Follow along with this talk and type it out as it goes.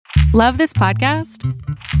Love this podcast?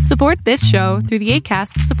 Support this show through the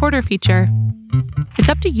Acast supporter feature. It's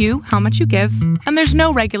up to you how much you give, and there's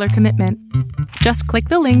no regular commitment. Just click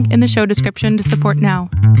the link in the show description to support now.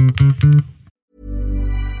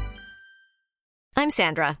 I'm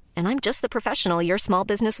Sandra, and I'm just the professional your small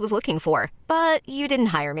business was looking for. But you didn't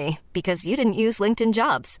hire me because you didn't use LinkedIn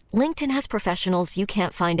Jobs. LinkedIn has professionals you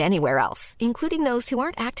can't find anywhere else, including those who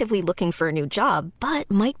aren't actively looking for a new job, but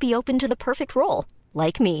might be open to the perfect role,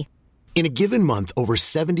 like me. In a given month, over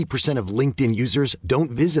 70% of LinkedIn users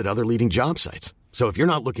don't visit other leading job sites. So if you're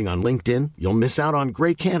not looking on LinkedIn, you'll miss out on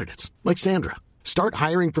great candidates like Sandra. Start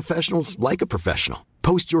hiring professionals like a professional.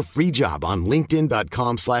 Post your free job on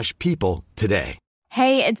linkedin.com/people today.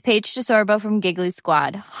 Hey, it's Paige DeSorbo from Giggly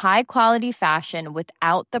Squad. High quality fashion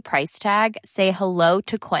without the price tag. Say hello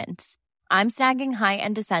to Quince. I'm snagging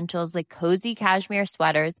high-end essentials like cozy cashmere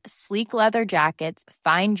sweaters, sleek leather jackets,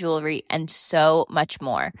 fine jewelry, and so much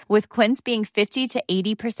more. With Quince being 50 to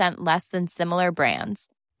 80% less than similar brands.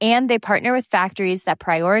 And they partner with factories that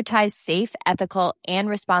prioritize safe, ethical, and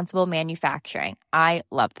responsible manufacturing. I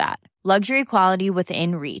love that. Luxury quality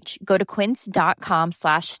within reach. Go to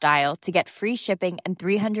quince.com/style to get free shipping and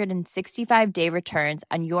 365-day returns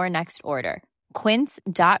on your next order.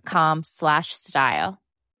 Quince.com/style.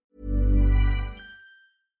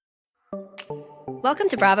 Welcome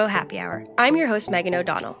to Bravo Happy Hour. I'm your host, Megan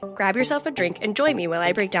O'Donnell. Grab yourself a drink and join me while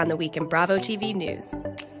I break down the week in Bravo TV news.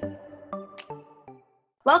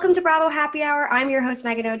 Welcome to Bravo Happy Hour. I'm your host,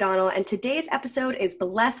 Megan O'Donnell, and today's episode is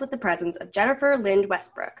blessed with the presence of Jennifer Lind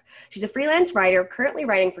Westbrook. She's a freelance writer currently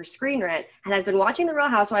writing for Screen Rant and has been watching The Real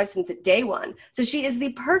Housewives since day one. So she is the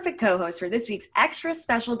perfect co-host for this week's extra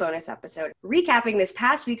special bonus episode, recapping this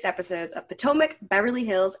past week's episodes of Potomac, Beverly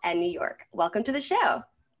Hills, and New York. Welcome to the show.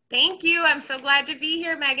 Thank you. I'm so glad to be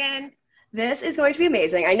here, Megan. This is going to be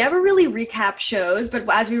amazing. I never really recap shows, but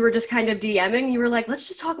as we were just kind of DMing, you were like, let's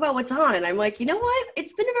just talk about what's on. And I'm like, you know what?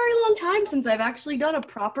 It's been a very long time since I've actually done a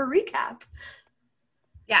proper recap.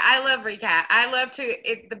 Yeah, I love recap. I love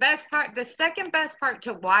the second best part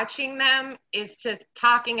to watching them is to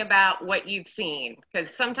talking about what you've seen.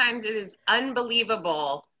 Because sometimes it is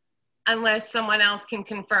unbelievable unless someone else can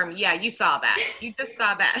confirm, yeah, you saw that. You just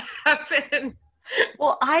saw that happen.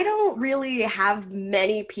 Well, I don't really have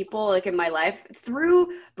many people like in my life. Through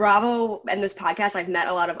Bravo and this podcast, I've met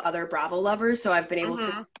a lot of other Bravo lovers, so I've been able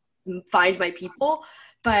to find my people.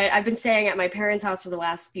 But I've been staying at my parents' house for the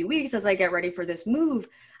last few weeks as I get ready for this move.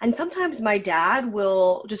 And sometimes my dad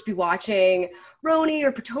will just be watching Roni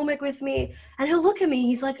or Potomac with me, and he'll look at me.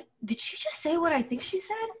 He's like, did she just say what I think she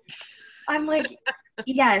said? I'm like,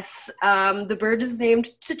 yes, the bird is named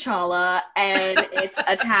T'Challa, and it's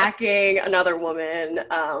attacking another woman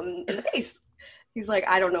in the face. He's like,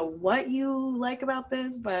 I don't know what you like about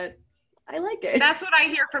this, but I like it. That's what I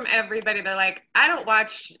hear from everybody. They're like, I don't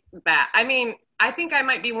watch that. I mean, I think I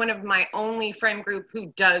might be one of my only friend group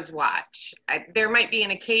who does watch. There might be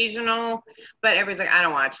an occasional, but everybody's like, I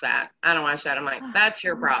don't watch that. I don't watch that. I'm like, that's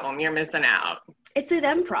your problem. You're missing out. It's a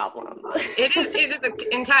them problem. It is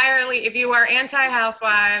entirely, if you are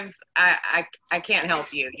anti-housewives, I can't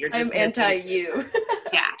help you. You're just I'm anti-you.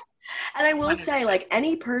 Yeah. And I will say, like,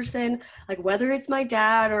 any person, like, whether it's my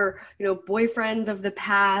dad or, you know, boyfriends of the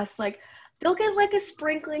past, like, they'll get, like, a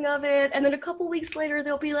sprinkling of it, and then a couple weeks later,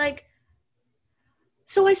 they'll be like,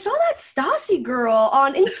 so I saw that Stassi girl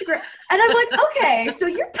on Instagram, and I'm like, okay, so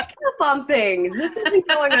you're picking up on things. This isn't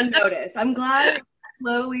going unnoticed. I'm glad it's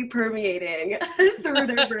slowly permeating through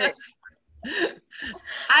their brain.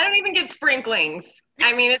 I don't even get sprinklings.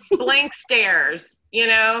 I mean, it's blank stares, you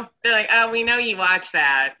know? They're like, oh, we know you watch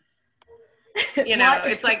that. You know,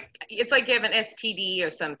 it's like you have an STD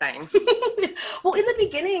or something. Well, in the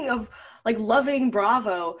beginning of, like, loving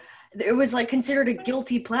Bravo, it was, like, considered a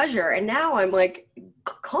guilty pleasure. And now I'm like,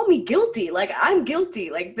 call me guilty. Like, I'm guilty.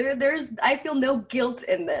 Like, I feel no guilt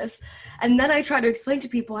in this. And then I try to explain to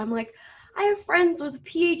people, I'm like, I have friends with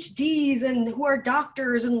PhDs and who are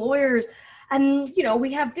doctors and lawyers. And, you know,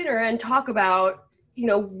 we have dinner and talk about, you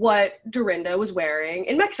know, what Dorinda was wearing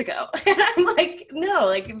in Mexico. And I'm like, no,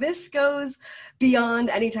 like, this goes beyond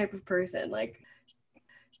any type of person. Like,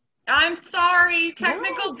 I'm sorry.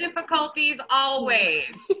 Technical difficulties always.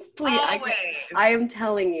 Please, always. I am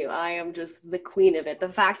telling you, I am just the queen of it. The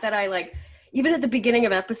fact that I, like, even at the beginning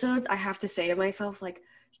of episodes, I have to say to myself, like,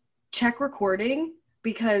 check recording,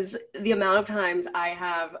 because the amount of times I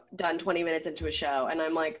have done 20 minutes into a show and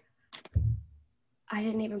I'm like, I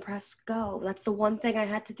didn't even press go. That's the one thing I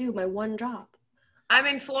had to do, my one job. I'm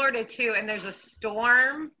in Florida too, and there's a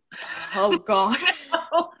storm. Oh, God.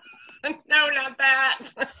 No, not that.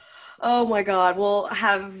 Oh my God. Well,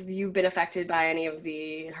 have you been affected by any of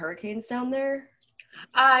the hurricanes down there?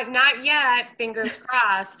 Not yet, fingers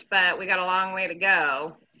crossed, but we got a long way to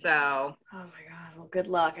go. So, Oh my God. Well, good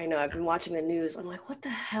luck. I know I've been watching the news. I'm like, what the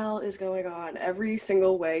hell is going on? Every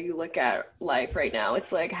single way you look at life right now,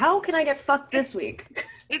 it's like, how can I get fucked this week?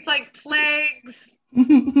 it's like plagues,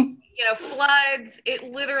 floods. It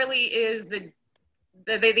literally is the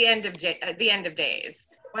end of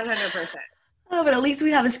days. 100%. Oh, but at least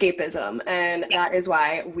we have escapism, and that is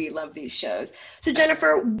why we love these shows. So,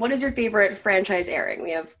 Jennifer, what is your favorite franchise airing?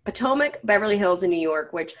 We have Potomac, Beverly Hills, and New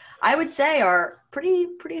York, which I would say are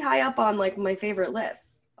pretty high up on like my favorite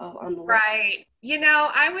list on the list. Right.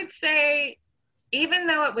 I would say, even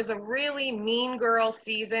though it was a really mean girl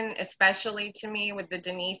season, especially to me with the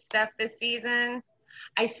Denise stuff this season,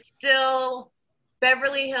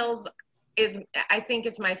 Beverly Hills I think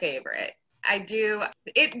it's my favorite. I do.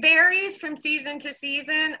 It varies from season to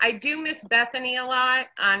season. I do miss Bethany a lot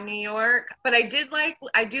on New York, but I do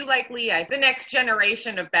like Leah, the next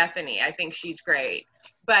generation of Bethany. I think she's great.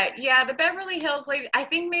 But yeah, the Beverly Hills, like, I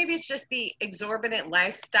think maybe it's just the exorbitant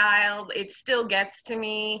lifestyle. It still gets to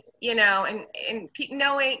me, and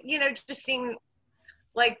knowing, just seeing,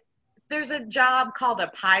 like, there's a job called a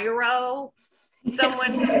pyro,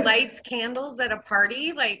 someone who lights candles at a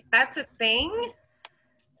party. Like, that's a thing.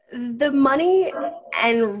 The money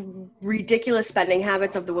and ridiculous spending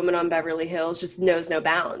habits of the women on Beverly Hills just knows no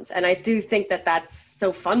bounds. And I do think that that's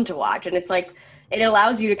so fun to watch. And it's like, it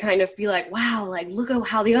allows you to kind of be like, wow, like, look at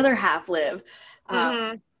how the other half live.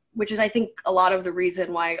 Which is, I think, a lot of the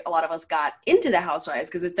reason why a lot of us got into the Housewives,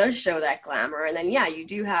 because it does show that glamour. And then, yeah, you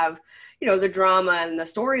do have, the drama and the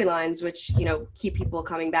storylines, which, keep people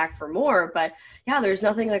coming back for more. But yeah, there's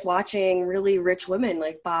nothing like watching really rich women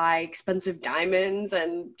like buy expensive diamonds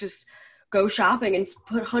and just go shopping and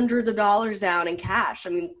put hundreds of dollars down in cash. I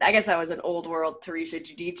mean, I guess that was an old world Teresa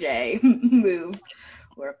Giudice move.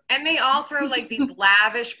 And they all throw like these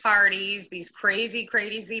lavish parties, these crazy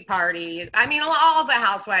parties. I mean, all the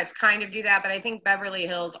housewives kind of do that, but I think Beverly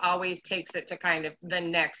Hills always takes it to kind of the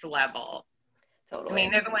next level. Totally. I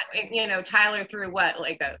mean, they're the one, Tyler threw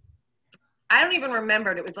I don't even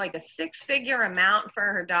remember. It was like a 6-figure amount for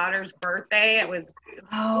her daughter's birthday. It was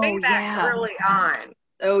way back early on.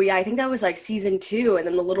 Oh, yeah. I think that was like season 2. And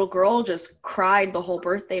then the little girl just cried the whole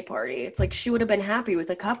birthday party. It's like she would have been happy with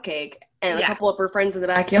a cupcake and a couple of her friends in the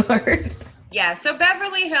backyard. Yeah. So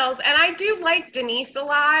Beverly Hills. And I do like Denise a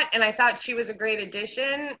lot. And I thought she was a great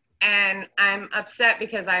addition. And I'm upset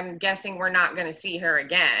because I'm guessing we're not going to see her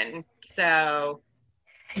again. So.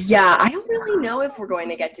 Yeah, I don't really know if we're going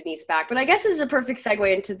to get Denise back, but I guess this is a perfect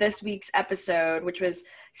segue into this week's episode, which was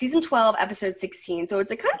season 12, episode 16. So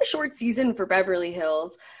it's a kind of short season for Beverly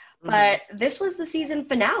Hills, but this was the season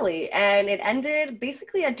finale, and it ended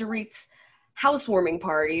basically at Dorit's housewarming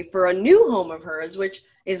party for a new home of hers, which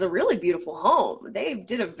is a really beautiful home. They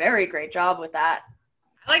did a very great job with that.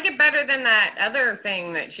 I like it better than that other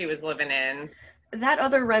thing that she was living in. That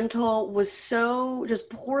other rental was so just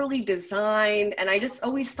poorly designed. And I just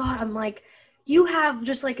always thought, I'm like, you have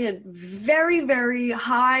just like a very, very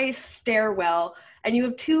high stairwell and you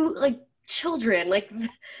have 2 like children. Like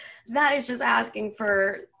that is just asking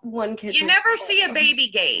for one kid. You never see a baby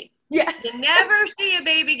gate. Yeah. You never see a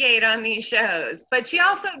baby gate on these shows. But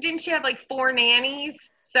didn't she have like 4 nannies?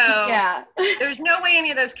 So yeah. There's no way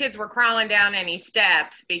any of those kids were crawling down any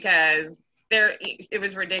steps because it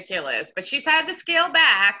was ridiculous, but she's had to scale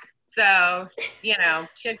back. So,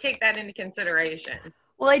 she'll take that into consideration.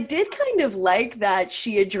 Well, I did kind of like that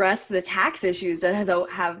she addressed the tax issues that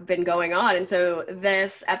have been going on. And so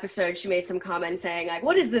this episode, she made some comments saying like,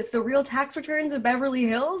 what is this? The real tax returns of Beverly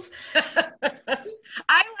Hills?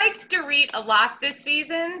 I liked Dorit a lot this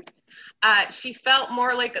season. She felt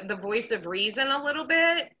more like the voice of reason a little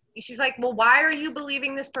bit. She's like, well, why are you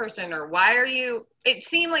believing this person? Or it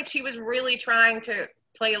seemed like she was really trying to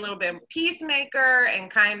play a little bit of peacemaker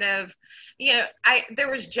and kind of,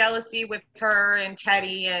 there was jealousy with her and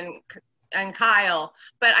Teddy and Kyle,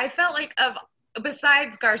 but I felt like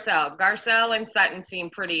besides Garcelle and Sutton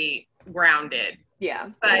seemed pretty grounded. Yeah.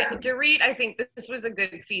 But Dorit, I think this was a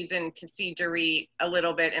good season to see Dorit a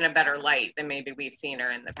little bit in a better light than maybe we've seen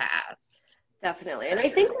her in the past. Definitely. And I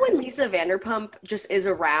think when Lisa Vanderpump just is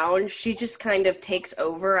around, she just kind of takes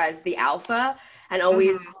over as the alpha and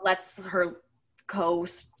always lets her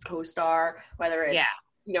co-star, whether it's,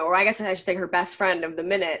 or I guess I should say her best friend of the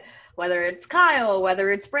minute, whether it's Kyle,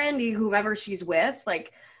 whether it's Brandy, whomever she's with,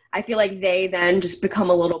 like, I feel like they then just become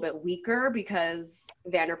a little bit weaker because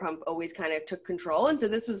Vanderpump always kind of took control. And so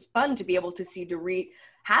this was fun to be able to see Dorit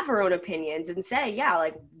have her own opinions and say, yeah,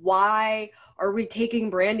 like, why are we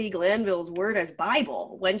taking Brandi Glanville's word as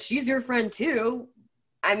Bible when she's your friend too?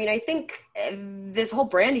 I mean, I think this whole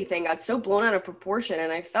Brandi thing got so blown out of proportion,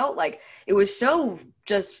 and I felt like it was so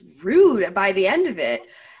just rude by the end of it.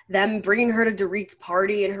 Them bringing her to Dorit's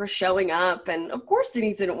party and her showing up, and of course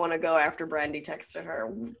Denise didn't want to go after Brandi texted her.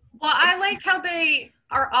 Well, I like how they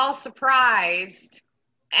are all surprised,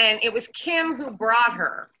 and it was Kim who brought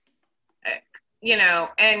her,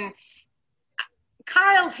 and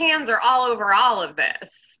Kyle's hands are all over all of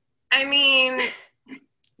this. I mean,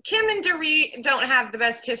 Kim and Dorit don't have the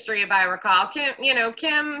best history, if I recall.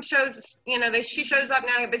 Kim shows, she shows up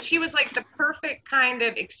now, but she was like the perfect kind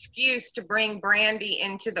of excuse to bring Brandi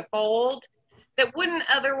into the fold that wouldn't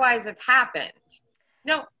otherwise have happened.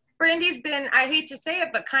 No, Brandi's been, I hate to say it,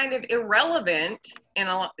 but kind of irrelevant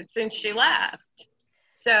since she left.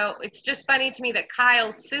 So it's just funny to me that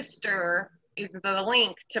Kyle's sister is the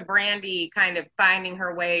link to Brandi kind of finding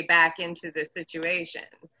her way back into the situation.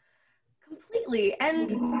 Completely.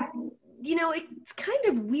 And, it's kind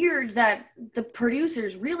of weird that the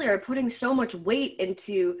producers really are putting so much weight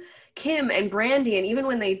into Kim and Brandi. And even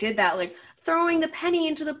when they did that, like throwing the penny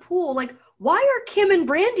into the pool, like, why are Kim and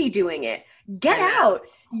Brandi doing it? Get out.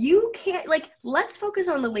 You can't, let's focus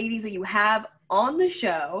on the ladies that you have on the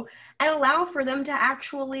show and allow for them to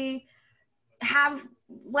actually have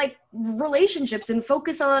relationships and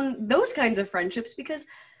focus on those kinds of friendships, because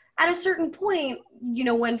at a certain point,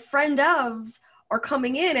 when friend ofs are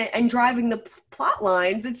coming in and driving the plot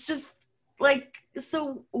lines, it's just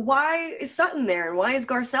so why is Sutton there and why is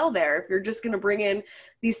Garcelle there if you're just going to bring in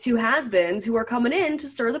these two has-beens who are coming in to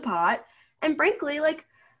stir the pot and frankly,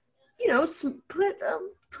 put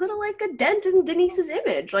a dent in Denise's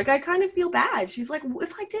image. I kind of feel bad. She's like,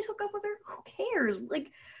 if I did hook up with her, who cares?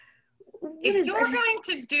 If you're going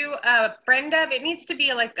to do a friend of, it needs to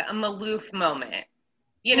be like a Maloof moment.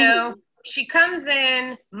 She comes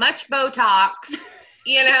in, much Botox,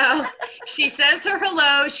 she says her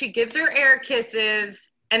hello, she gives her air kisses,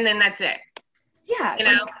 and then that's it. Yeah.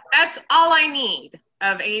 That's all I need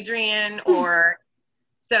of Adrienne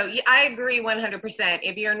so I agree 100%.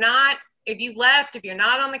 If you're not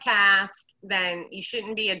on the cast, then you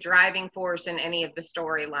shouldn't be a driving force in any of the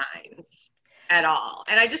storylines at all.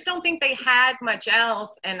 And I just don't think they had much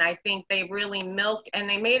else. And I think they really milked, and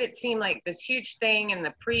they made it seem like this huge thing in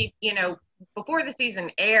the before the season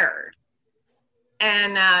aired.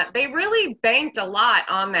 And they really banked a lot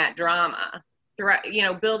on that drama throughout,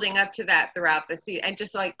 building up to that throughout the season, and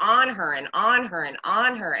just on her and on her and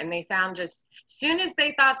on her. And they found just, as soon as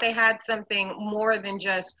they thought they had something more than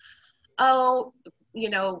just,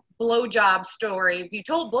 blowjob stories. You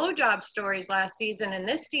told blowjob stories last season, and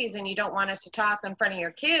this season you don't want us to talk in front of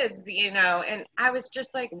your kids, and I was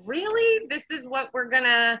just like, really? This is what we're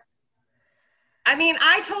gonna,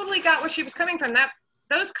 I totally got where she was coming from.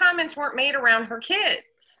 Those comments weren't made around her kids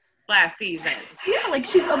last season. Yeah,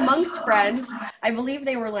 she's amongst friends. I believe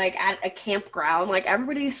they were at a campground,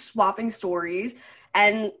 everybody's swapping stories.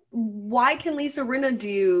 And why can Lisa Rinna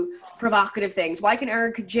do provocative things? Why can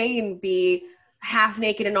Erika Jayne be half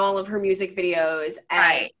naked in all of her music videos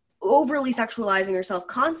and overly sexualizing herself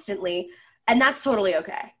constantly? And that's totally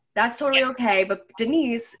okay. That's totally okay. But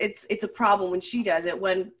Denise, it's a problem when she does it,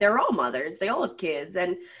 when they're all mothers, they all have kids.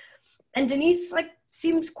 And Denise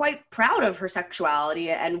seems quite proud of her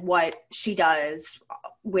sexuality and what she does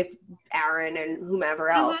with Aaron and whomever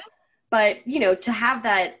else. Mm-hmm. But, to have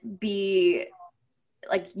that be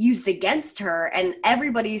used against her, and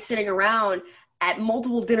everybody's sitting around at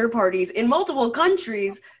multiple dinner parties in multiple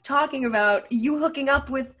countries talking about you hooking up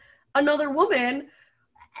with another woman,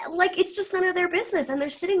 it's just none of their business. And they're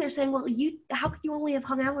sitting there saying, well, how could you only have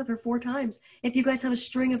hung out with her 4 times if you guys have a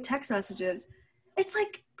string of text messages? It's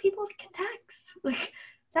people can text.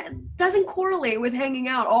 That doesn't correlate with hanging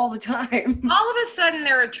out all the time. All of a sudden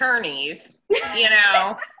they're attorneys,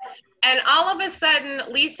 and all of a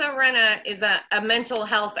sudden Lisa Rinna is a mental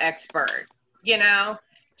health expert,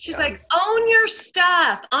 She's like, own your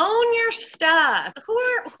stuff. Who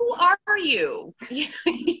are you?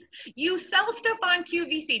 You sell stuff on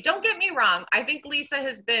QVC. Don't get me wrong. I think Lisa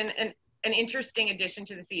has been an interesting addition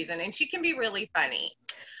to the season, and she can be really funny.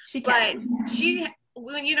 She can. But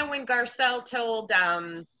when Garcelle told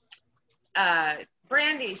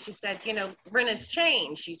Brandy, she said, Rinna's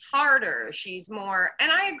changed. She's harder. She's more, and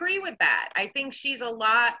I agree with that. I think she's a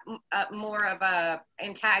lot more of a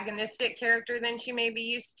antagonistic character than she maybe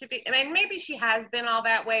used to be. I mean, maybe she has been all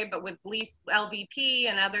that way, but with LVP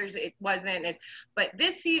and others, it wasn't as, but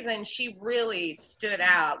this season, she really stood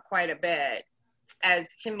out quite a bit as,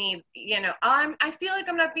 to me, I feel like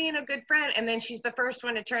I'm not being a good friend. And then she's the first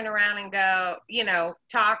one to turn around and go,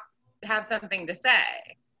 have something to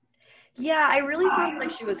say. Yeah, I really felt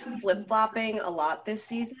like she was flip-flopping a lot this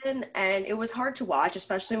season, and it was hard to watch,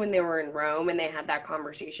 especially when they were in Rome and they had that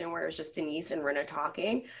conversation where it was just Denise and Rinna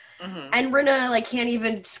talking. Mm-hmm. And Rinna, can't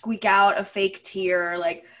even squeak out a fake tear.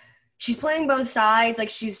 She's playing both sides.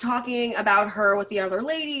 She's talking about her with the other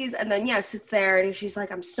ladies, and then, sits there, and she's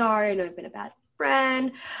like, I'm sorry, I know I've been a bad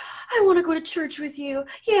friend. I want to go to church with you.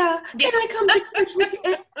 Yeah, can I come to church with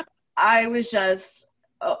you? I was just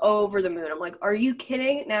over the moon. I'm like, are you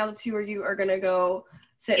kidding? Now the two of you are gonna go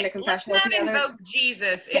sit in a confessional together? Let's not invoke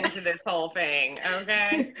Jesus into this whole thing,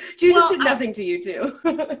 okay? Jesus did nothing to you two.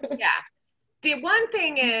 Yeah. The one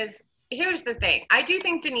thing is, here's the thing. I do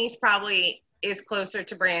think Denise probably is closer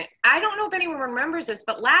to Brandy. I don't know if anyone remembers this,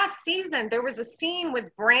 but last season there was a scene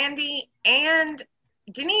with Brandy and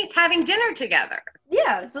Denise having dinner together.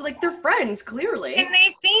 Yeah, so they're friends, clearly. And they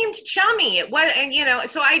seemed chummy. It was, and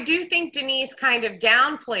so I do think Denise kind of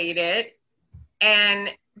downplayed it.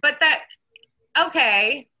 But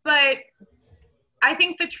I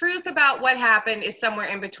think the truth about what happened is somewhere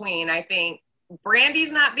in between. I think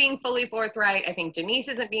Brandy's not being fully forthright. I think Denise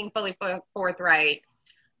isn't being fully forthright.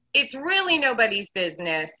 It's really nobody's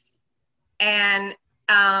business. And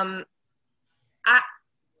I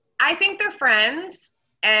think they're friends.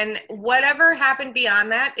 And whatever happened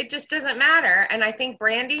beyond that, it just doesn't matter. And I think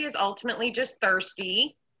Brandy is ultimately just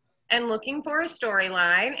thirsty and looking for a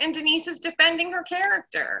storyline. And Denise is defending her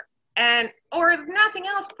character. Or if nothing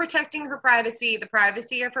else, protecting her privacy, the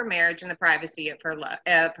privacy of her marriage and the privacy of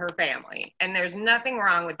her family. And there's nothing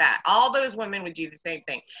wrong with that. All those women would do the same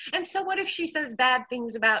thing. And so what if she says bad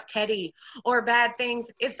things about Teddy or bad things?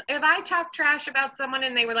 If I talk trash about someone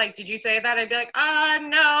and they were like, did you say that? I'd be like,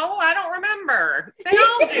 no, I don't remember. They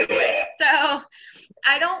all do it. So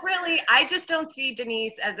I just don't see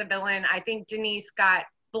Denise as a villain. I think Denise got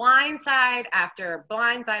blindside after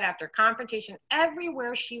confrontation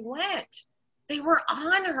everywhere she went. They were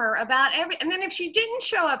on her about and then if she didn't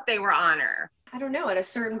show up, they were on her. I don't know, at a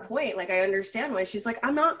certain point, I understand why she's like,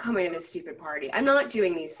 I'm not coming to this stupid party. I'm not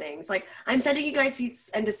doing these things. I'm sending you guys cease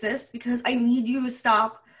and desist because I need you to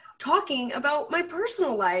stop talking about my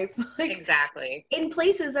personal life. Exactly. In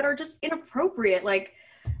places that are just inappropriate.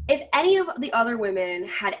 If any of the other women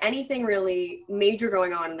had anything really major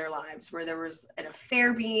going on in their lives where there was an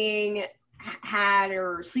affair being had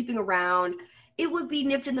or sleeping around, it would be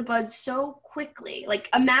nipped in the bud so quickly.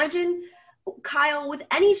 Imagine Kyle with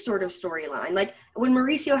any sort of storyline. When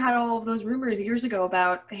Mauricio had all of those rumors years ago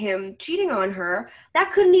about him cheating on her,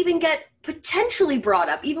 that couldn't even get potentially brought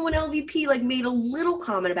up. Even when LVP made a little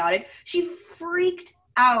comment about it, she freaked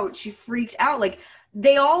out.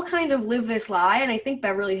 They all kind of live this lie, and I think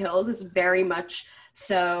Beverly Hills is very much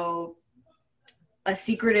so a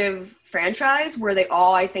secretive franchise where they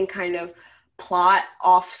all, I think, kind of plot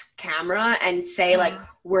off camera and say,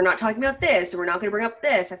 we're not talking about this, or we're not going to bring up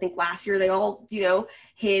this. I think last year they all,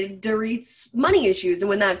 hid Dorit's money issues, and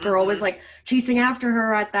when that girl was, chasing after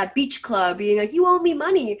her at that beach club, being like, you owe me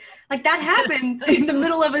money. That happened in the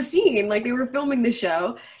middle of a scene. They were filming the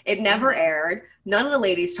show. It never aired. None of the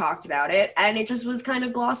ladies talked about it, and it just was kind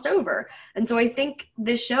of glossed over. And so I think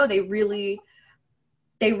this show, they really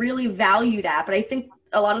value that. But I think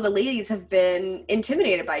a lot of the ladies have been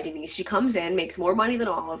intimidated by Denise. She comes in, makes more money than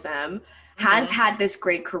all of them, has had this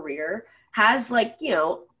great career, has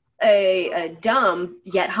a dumb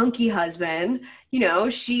yet hunky husband.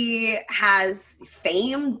 She has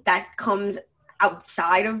fame that comes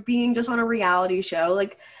outside of being just on a reality show.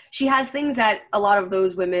 She has things that a lot of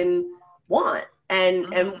those women want. And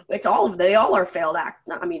it's they all are failed I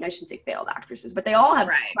shouldn't say failed actresses, but they all have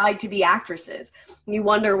tried to be actresses. And you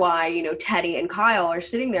wonder why, Teddy and Kyle are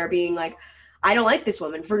sitting there being like, I don't like this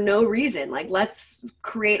woman for no reason. Let's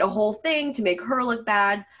create a whole thing to make her look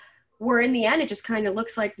bad. Where in the end, it just kind of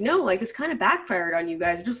looks like, no, this kind of backfired on you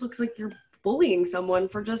guys. It just looks like you're bullying someone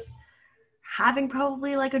for just having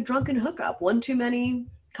probably a drunken hookup, one too many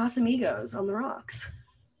Casamigos on the rocks.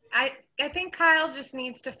 I think Kyle just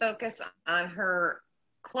needs to focus on her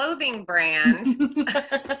clothing brand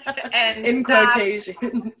and in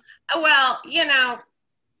quotations. Well,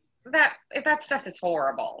 that stuff is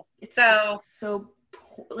horrible. It's so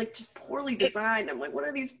just poorly designed. I'm like, what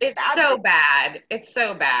are these? It's so bad. It's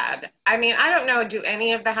so bad. I mean, I don't know. Do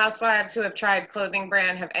any of the housewives who have tried clothing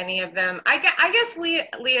brand have any of them? I guess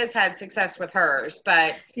Leah's had success with hers,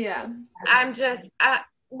 but yeah, I'm just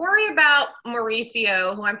worry about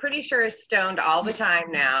Mauricio, who I'm pretty sure is stoned all the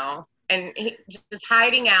time now, and he just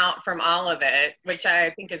hiding out from all of it, which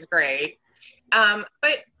I think is great.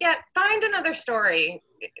 But yeah, find another story.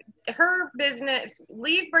 Her business,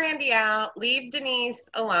 leave Brandi out, leave Denise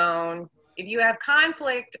alone. If you have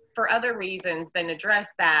conflict for other reasons, then address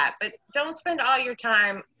that. But don't spend all your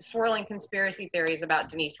time swirling conspiracy theories about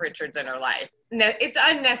Denise Richards and her life. No, it's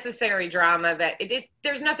unnecessary drama that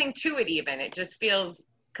there's nothing to it even. It just feels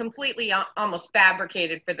completely almost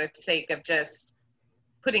fabricated for the sake of just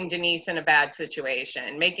putting Denise in a bad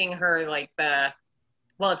situation, making her like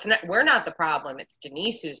we're not the problem. It's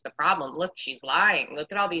Denise who's the problem. Look, she's lying.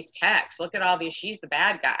 Look at all these texts. Look at all these. She's the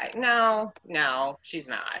bad guy. No, she's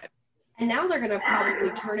not. And now they're going to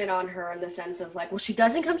probably turn it on her in the sense of like, well, she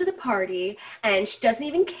doesn't come to the party and she doesn't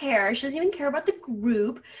even care. She doesn't even care about the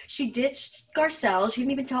group. She ditched Garcelle. She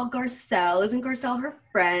didn't even tell Garcelle. Isn't Garcelle her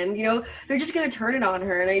friend? You know, they're just going to turn it on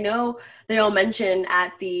her. And I know they all mentioned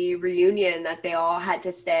at the reunion that they all had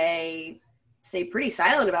to stay pretty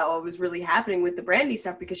silent about what was really happening with the Brandi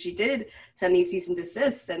stuff because she did send these cease and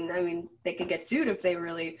desists. And I mean, they could get sued if they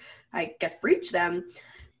really, I guess, breach them.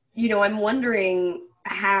 You know, I'm wondering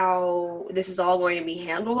how this is all going to be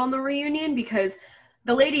handled on the reunion because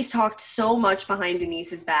the ladies talked so much behind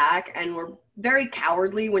Denise's back and were very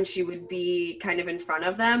cowardly when she would be kind of in front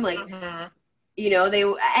of them. Like, you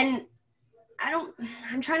know,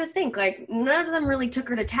 I'm trying to think, like, none of them really took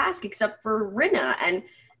her to task except for Rinna. And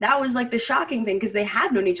that was like the shocking thing because they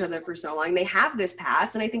have known each other for so long. They have this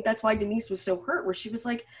past. And I think that's why Denise was so hurt where she was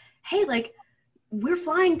like, hey, like, we're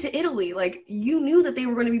flying to Italy. Like, you knew that they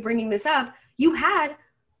were going to be bringing this up. You had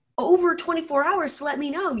over 24 hours to let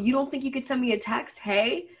me know. You don't think you could send me a text?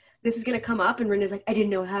 Hey, this is going to come up. And Rinna's like, I didn't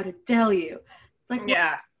know how to tell you. It's like,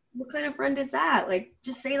 yeah. What kind of friend is that? Like,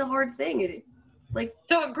 just say the hard thing.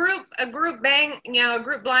 So a group bang, you know, a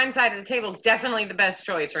group blindside at the table is definitely the best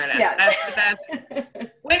choice, Rinna. Yes. That's the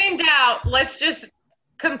best. When in doubt, let's just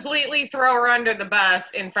completely throw her under the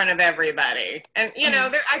bus in front of everybody. And, you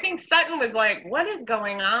know, I think Sutton was like, what is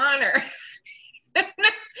going on? Or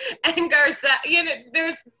and Garcelle, you know,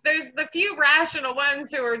 there's the few rational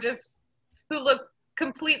ones who look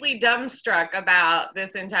completely dumbstruck about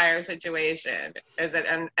this entire situation as it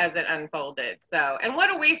unfolded. So, and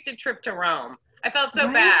what a wasted trip to Rome. I felt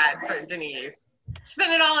so bad for Denise. She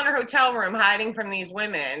spent it all in her hotel room hiding from these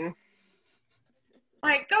women.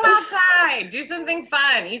 Like, go outside, do something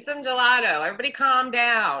fun, eat some gelato. Everybody calm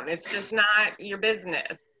down. It's just not your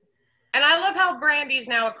business. And I love how Brandi's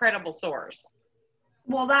now a credible source.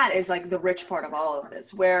 Well, that is like the rich part of all of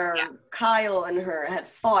this, where Kyle and her had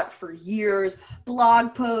fought for years,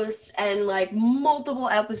 blog posts and like multiple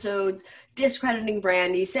episodes discrediting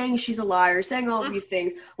Brandi, saying she's a liar, saying all of these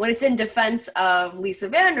things. When it's in defense of Lisa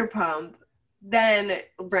Vanderpump, then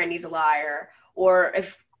Brandi's a liar. Or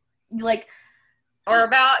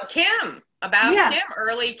about Kim. Kim,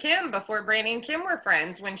 early Kim, before Brandi and Kim were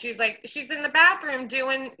friends, when she's in the bathroom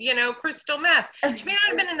doing, you know, crystal meth. She may not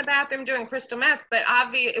have been in the bathroom doing crystal meth, but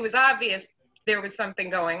it was obvious there was something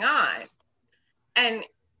going on. And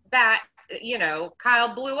that, you know,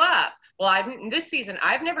 Kyle blew up. Well, this season,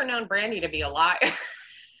 I've never known Brandi to be a liar.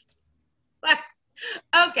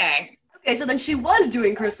 Okay, so then she was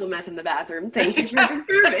doing crystal meth in the bathroom. Thank you for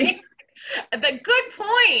confirming. The good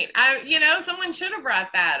point. You know, someone should have brought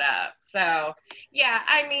that up. So, yeah,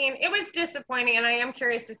 I mean, it was disappointing, and I am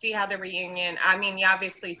curious to see how the reunion, I mean,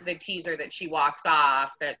 obviously the teaser that she walks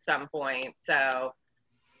off at some point. So,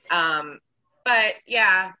 but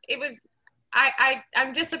yeah, it was,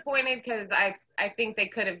 I'm disappointed because I think they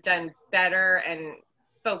could have done better and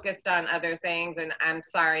focused on other things. And I'm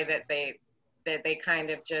sorry that they kind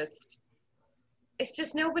of just, it's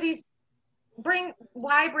just nobody's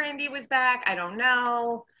why Brandi was back. I don't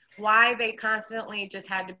know why they constantly just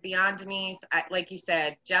had to be on Denise. Like you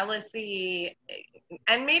said, jealousy,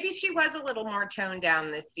 and maybe she was a little more toned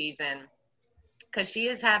down this season because she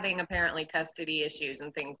is having apparently custody issues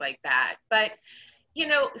and things like that. But you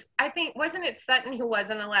know, I think wasn't it Sutton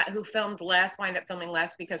who filmed less, wind up filming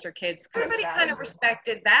less because her kids. Everybody kind of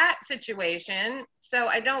respected that situation. So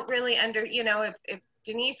I don't really if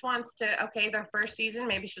Denise wants to, okay, their first season,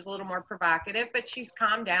 maybe she's a little more provocative, but she's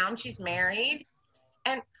calmed down. She's married.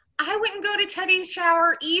 And I wouldn't go to Teddy's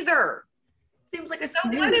shower either. Seems like a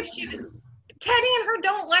snooze. What if Teddy and her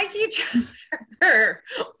don't like each other?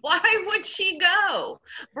 Why would she go?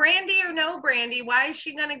 Brandy or no Brandy, why is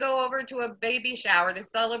she going to go over to a baby shower to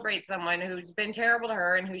celebrate someone who's been terrible to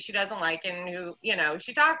her and who she doesn't like and who, you know,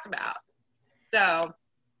 she talks about? So.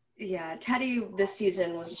 Yeah, Teddy this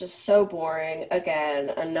season was just so boring. Again,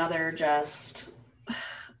 another just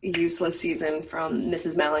useless season from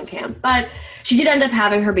Mrs. Mellencamp. But she did end up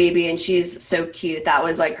having her baby, and she's so cute. That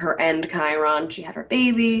was like her end Chiron. She had her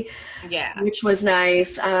baby, which was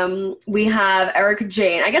nice. We have Erika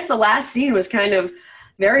Jayne. I guess the last scene was kind of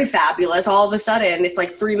very fabulous. All of a sudden, it's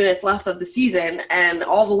like 3 minutes left of the season, and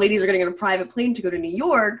all the ladies are going to get a private plane to go to New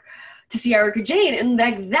York to see Erika Jayne, and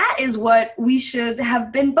like that is what we should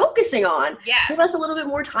have been focusing on. Yeah. Give us a little bit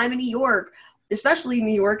more time in New York. Especially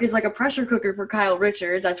New York is like a pressure cooker for Kyle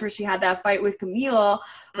Richards. That's where she had that fight with Camille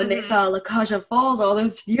when they saw La Caja Falls all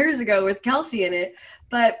those years ago with Kelsey in it.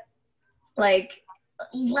 But like,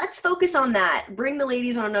 let's focus on that. Bring the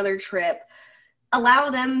ladies on another trip. Allow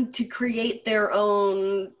them to create their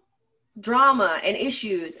own drama and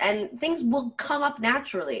issues, and things will come up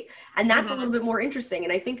naturally. And that's a little bit more interesting.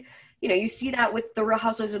 And I think, you know, you see that with the Real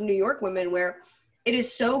Housewives of New York women, where it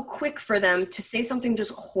is so quick for them to say something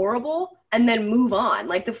just horrible and then move on.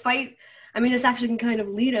 Like the fight, I mean, this actually can kind of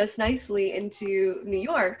lead us nicely into New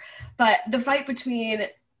York, but the fight between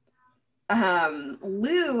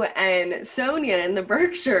Lou and Sonia in the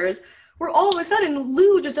Berkshires, where all of a sudden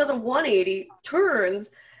Lou just does a 180,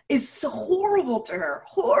 turns, is so horrible to her,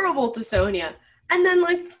 horrible to Sonia. And then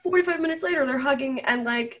like 45 minutes later, they're hugging and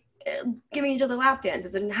like giving each other lap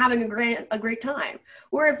dances and having a great time.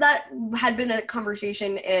 Where if that had been a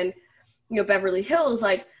conversation in, you know, Beverly Hills,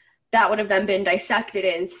 like that would have then been dissected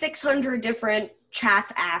in 600 different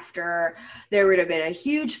chats after. There would have been a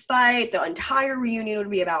huge fight. The entire reunion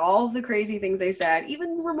would be about all of the crazy things they said.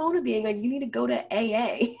 Even Ramona being like, you need to go to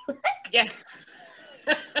AA. Yeah.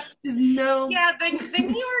 There's no. Yeah, the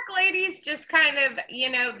New York ladies just kind of,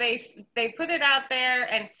 you know, they put it out there,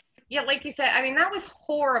 and yeah, like you said, I mean, that was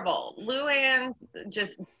horrible. Luann's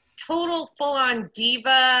just total full-on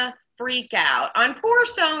diva freak out on poor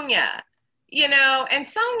Sonia, you know, and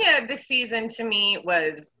Sonia this season to me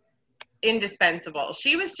was indispensable.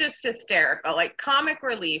 She was just hysterical, like comic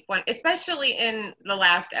relief, when, especially in the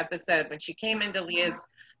last episode when she came into Leah's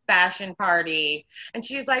fashion party and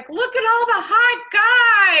she's like, look at all the hot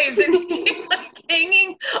guys, and she's like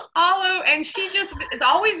hanging all over, and she just is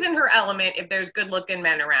always in her element if there's good looking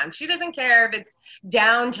men around. She doesn't care if it's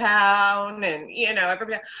downtown and, you know,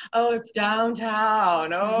 everybody, oh, it's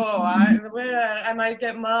downtown, oh, I might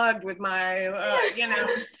get mugged with my you know,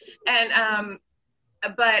 and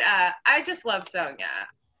but I just love Sonia.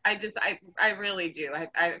 I really do.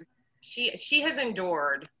 She has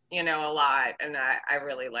endured, you know, a lot, and I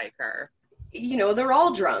really like her. You know, they're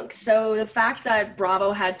all drunk, so the fact that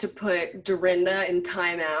Bravo had to put Dorinda in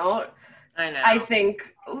timeout, I think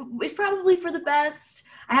is probably for the best.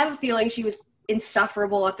 I have a feeling she was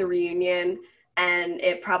insufferable at the reunion, and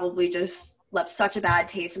it probably just left such a bad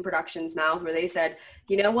taste in production's mouth, where they said,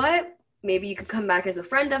 you know what, maybe you could come back as a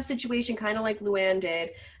friend of situation, kind of like Luann did,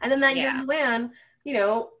 and then that year Luann, you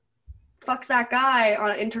know, fucks that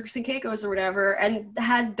guy in Turks and Caicos or whatever, and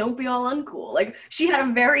had Don't Be All Uncool. Like, she had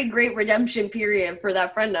a very great redemption period for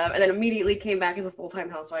that friend of, and then immediately came back as a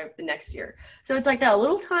full-time housewife the next year. So it's like that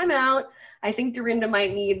little timeout. I think Dorinda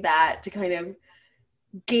might need that to kind of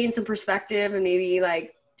gain some perspective and maybe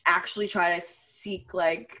like actually try to seek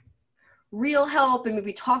like real help and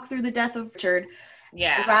maybe talk through the death of Richard.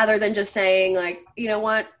 Yeah. Rather than just saying like, you know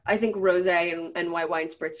what, I think rosé and white wine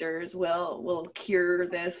spritzers will cure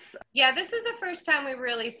this. Yeah, this is the first time we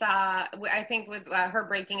really saw, I think with her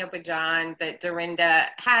breaking up with John, that Dorinda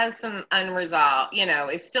has some unresolved, you know,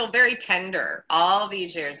 is still very tender all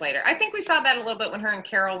these years later. I think we saw that a little bit when her and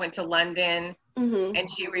Carol went to London and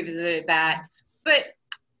she revisited that. But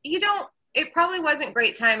it probably wasn't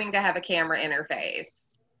great timing to have a camera interface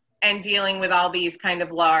and dealing with all these kind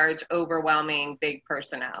of large, overwhelming, big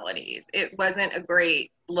personalities. It wasn't a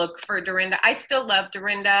great look for Dorinda. I still love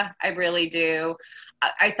Dorinda. I really do.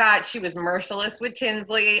 I thought she was merciless with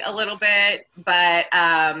Tinsley a little bit, but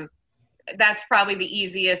that's probably the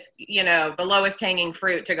easiest, you know, the lowest hanging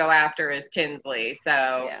fruit to go after is Tinsley.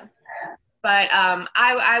 So, yeah. But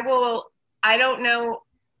I don't know.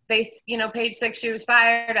 They, you know, page 6, she was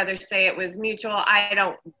fired. Others say it was mutual.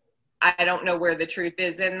 I don't know where the truth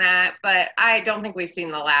is in that, but I don't think we've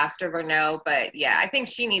seen the last of her, no. But yeah, I think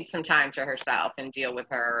she needs some time to herself and deal with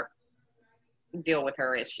her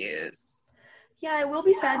issues. Yeah, I will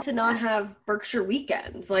be sad to not have Berkshire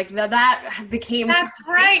weekends. Like that became. That's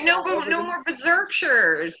right. No more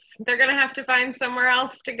Berkshires. They're gonna have to find somewhere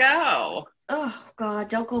else to go. Oh God,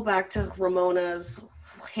 don't go back to Ramona's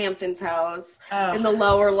Hampton's house Oh. in the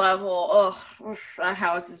lower level. Oh, that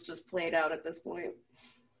house is just played out at this point.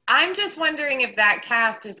 I'm just wondering if that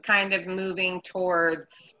cast is kind of moving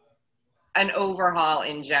towards an overhaul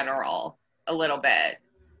in general a little bit.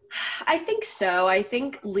 I think so. I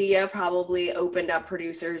think Leah probably opened up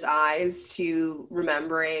producers' eyes to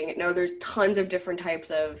remembering, no, there's tons of different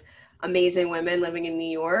types of amazing women living in New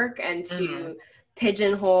York, and to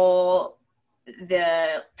pigeonhole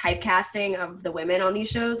the typecasting of the women on these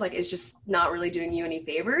shows, like, is just not really doing you any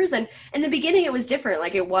favors. And in the beginning, it was different.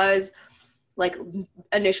 Like, it was like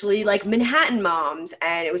initially like Manhattan moms,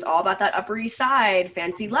 and it was all about that Upper East Side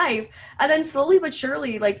fancy life. And then slowly but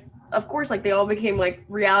surely, like, of course, like, they all became like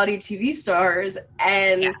reality TV stars,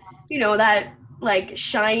 and you know, that like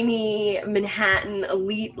shiny Manhattan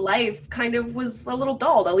elite life kind of was a little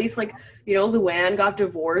dulled. At least, like, you know, Luann got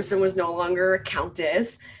divorced and was no longer a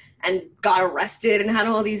countess and got arrested and had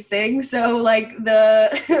all these things. So like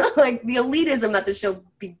the like the elitism that the show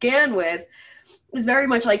began with is very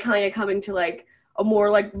much like kind of coming to like a more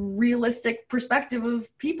like realistic perspective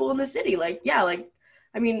of people in the city. Like, yeah, like,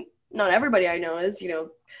 I mean, not everybody I know is, you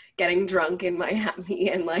know, getting drunk in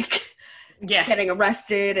Miami and like getting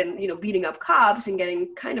arrested and, you know, beating up cops and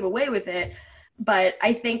getting kind of away with it. But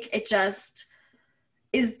I think it just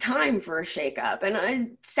is time for a shakeup. And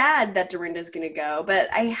I'm sad that Dorinda's going to go,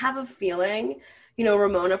 but I have a feeling, you know,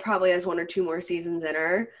 Ramona probably has 1 or 2 more seasons in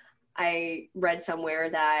her. I read somewhere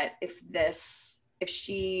that if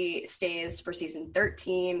she stays for season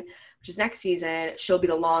 13, which is next season, she'll be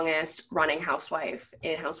the longest running housewife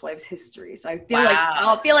in Housewives history. So I feel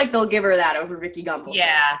like they'll give her that over Vicky Gumbel.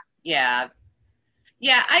 Yeah.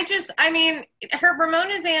 I mean, her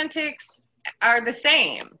Ramona's antics are the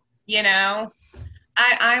same, you know.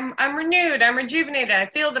 I'm renewed, I'm rejuvenated, I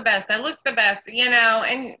feel the best, I look the best, you know,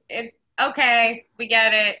 and okay, we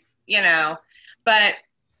get it, you know, but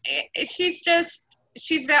she's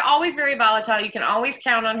always very volatile. You can always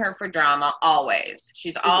count on her for drama, always.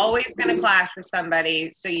 She's always going to clash with somebody,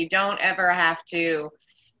 so you don't ever have to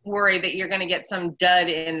worry that you're going to get some dud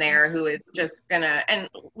in there who is just going to, and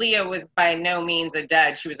Leah was by no means a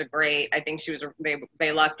dud. She was I think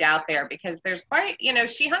they lucked out there because there's quite, you know,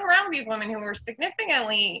 she hung around with these women who were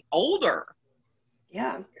significantly older.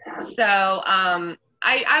 Yeah. So,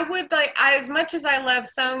 I would like, as much as I love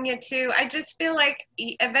Sonia too, I just feel like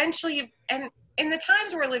eventually, and in the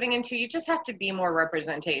times we're living into, you just have to be more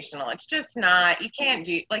representational. It's just not, you can't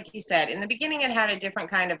do, like you said, in the beginning it had a different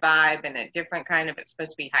kind of vibe and a different kind of, it's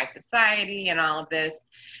supposed to be high society and all of this.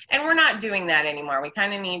 And we're not doing that anymore. We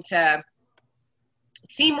kind of need to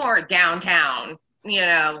see more downtown. You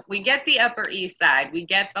know, we get the Upper East Side, we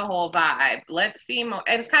get the whole vibe. Let's see more.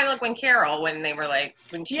 It was kind of like when Carol, when they were like,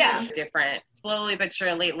 when she was different, slowly but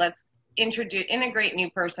surely, let's integrate new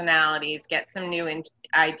personalities, get some new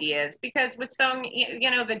ideas. Because with some,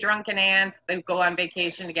 you know, the drunken aunts, they go on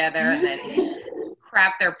vacation together and then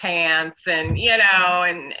crap their pants, and, you know,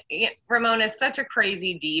 and Ramona's such a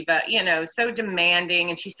crazy diva, you know, so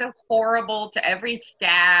demanding, and she's so horrible to every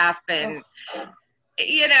staff, and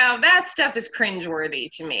you know, that stuff is cringeworthy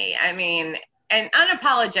to me. I mean, and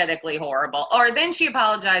unapologetically horrible. Or then she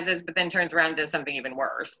apologizes, but then turns around and does something even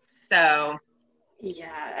worse. So,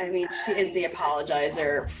 yeah, I mean, she is the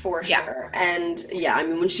apologizer for sure. And yeah, I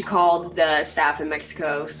mean, when she called the staff in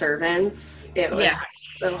Mexico servants, it was,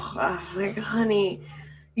 oh, like, honey,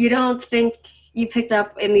 you don't think you picked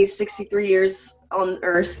up in these 63 years on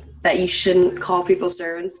Earth that you shouldn't call people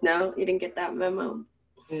servants? No, you didn't get that memo?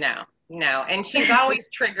 No, and she's always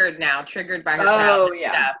triggered by her childhood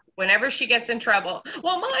stuff. Whenever she gets in trouble,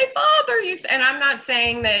 well, my father used, and I'm not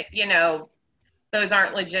saying that, you know, those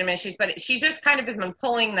aren't legitimate issues, but she just kind of has been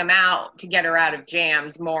pulling them out to get her out of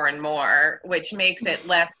jams more and more, which makes it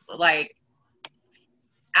less like,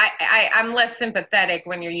 I'm less sympathetic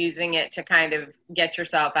when you're using it to kind of get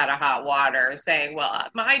yourself out of hot water, saying, well,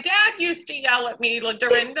 my dad used to yell at me,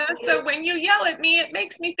 Dorinda, so when you yell at me, it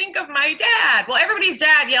makes me think of my dad. Well, everybody's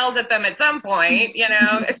dad yells at them at some point, you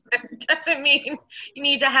know. It doesn't mean you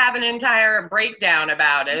need to have an entire breakdown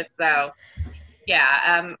about it. So,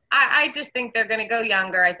 yeah, I just think they're going to go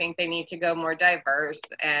younger. I think they need to go more diverse,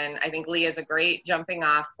 and I think Leah's a great jumping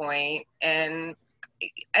off point. And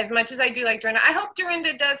as much as I do like Dorinda, I hope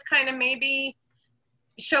Dorinda does kind of maybe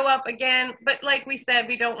show up again. But like we said,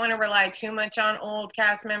 we don't want to rely too much on old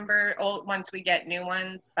cast members once we get new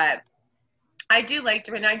ones. But I do like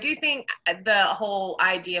Dorinda. I do think the whole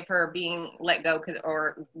idea of her being let go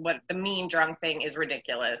or what the mean drunk thing is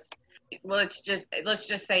ridiculous. Let's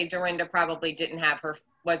just say Dorinda probably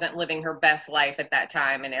wasn't living her best life at that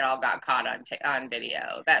time, and it all got caught on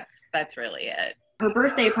video. That's really it. her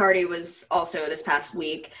birthday party was also this past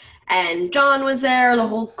week, and John was there, the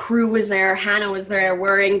whole crew was there, Hannah was there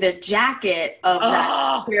wearing the jacket of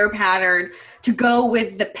that queer pattern to go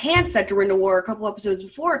with the pants that Dorinda wore a couple episodes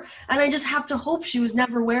before, and I just have to hope she was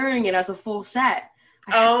never wearing it as a full set.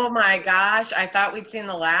 Oh my gosh, I thought we'd seen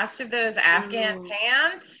the last of those Afghan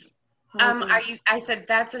pants. I said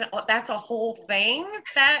that's a whole thing.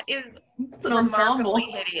 That is an ensemble.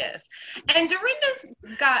 Hideous. And Dorinda's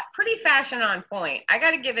got pretty fashion on point. I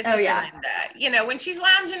got to give it to Dorinda. You know, when she's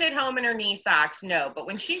lounging at home in her knee socks, no, but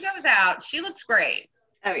when she goes out, she looks great.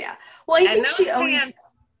 Oh yeah. Well, I think she always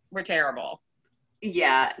were terrible.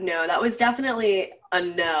 Yeah, no, that was definitely a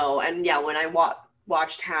no. And yeah, when I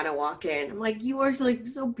watched Hannah walk in, I'm like, you are like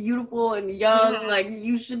so beautiful and young. Like,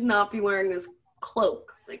 you should not be wearing this cloak.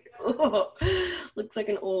 Like, looks like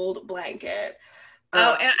an old blanket.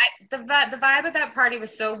 And the vibe of that party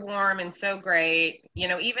was so warm and so great. You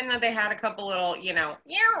know, even though they had a couple little,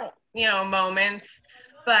 moments,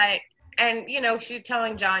 and you know, she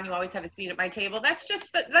telling John, "You always have a seat at my table."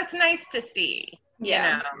 That's nice to see. You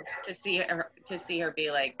know, to see her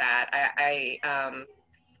be like that. I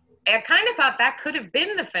kind of thought that could have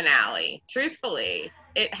been the finale. Truthfully,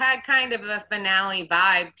 it had kind of a finale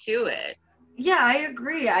vibe to it. Yeah, I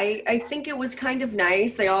agree. I think it was kind of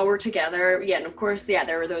nice. They all were together. Yeah, and of course,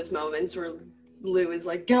 there were those moments where Lou is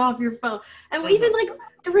like, get off your phone. And even like,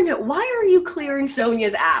 Dorinda, why are you clearing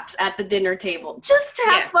Sonia's apps at the dinner table? Just to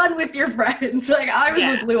have fun with your friends. Like, I was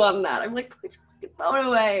with Lou on that. I'm like, put your phone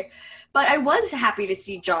away. But I was happy to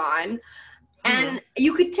see John. And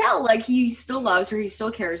you could tell, like, he still loves her. He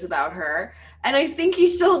still cares about her. And I think he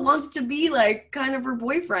still wants to be, like, kind of her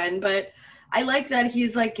boyfriend. But I like that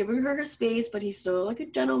he's like giving her space, but he's still like a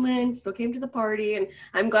gentleman, still came to the party. And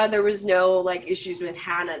I'm glad there was no like issues with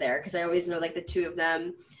Hannah there, because I always know like the two of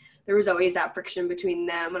them, there was always that friction between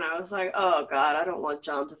them. And I was like, oh God, I don't want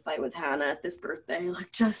John to fight with Hannah at this birthday.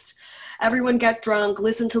 Like, just everyone get drunk,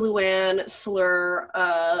 listen to Luann slur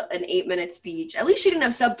an 8-minute speech. At least she didn't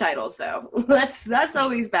have subtitles though. That's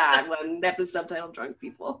always bad when they have to subtitle drunk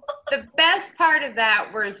people. The best part of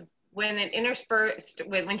that was when it interspersed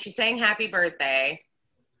with when she sang happy birthday,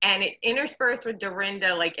 and it interspersed with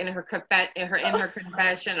Dorinda like in her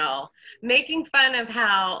confessional, making fun of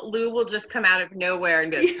how Lou will just come out of nowhere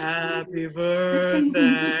and go happy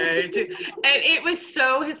birthday and it was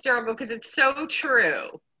so hysterical because it's so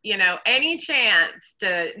true. You know, any chance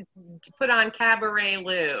to put on Cabaret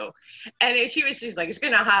Lou. And she's like, she's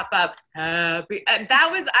going to hop up. Happy. And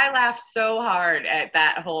I laughed so hard at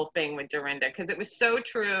that whole thing with Dorinda because it was so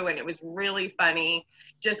true and it was really funny.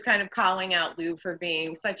 Just kind of calling out Lou for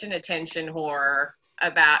being such an attention whore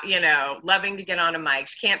about, you know, loving to get on a mic.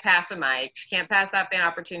 She can't pass a mic. She can't pass up the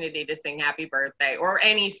opportunity to sing happy birthday or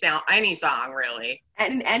any song really.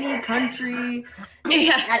 And in any country,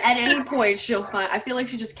 at any point she'll find, I feel like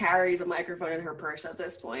she just carries a microphone in her purse at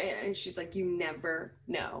this point, and she's like, you never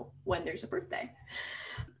know when there's a birthday.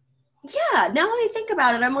 Yeah, now that I think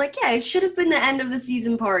about it, I'm like, yeah, it should have been the end of the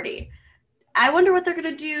season party. I wonder what they're going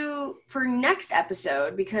to do for next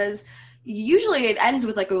episode, because usually it ends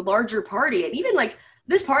with like a larger party, and even like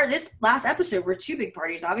this last episode were two big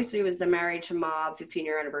parties. Obviously it was the Married to Mob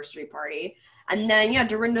 15-year anniversary party, and then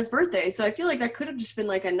Dorinda's birthday. So I feel like that could have just been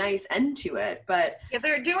like a nice end to it. But yeah,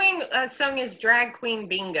 they're doing Sonia's drag queen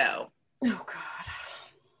bingo. Oh God.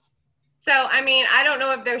 So I mean, I don't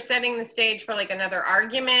know if they're setting the stage for like another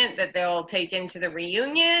argument that they'll take into the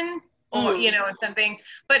reunion. Or, you know, something,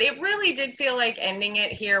 but it really did feel like ending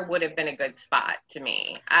it here would have been a good spot to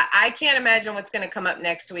me. I can't imagine what's going to come up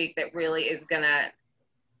next week that really is going to,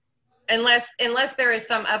 unless there is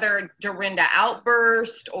some other Dorinda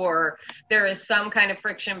outburst or there is some kind of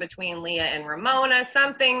friction between Leah and Ramona,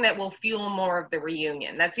 something that will fuel more of the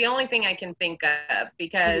reunion. That's the only thing I can think of,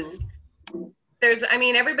 because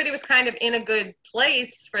everybody was kind of in a good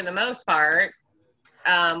place for the most part.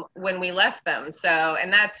 When we left them. So,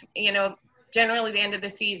 and that's, you know, generally the end of the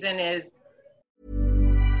season is.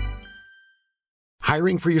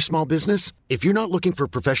 Hiring for your small business? If you're not looking for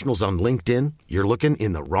professionals on LinkedIn, you're looking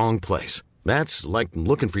in the wrong place. That's like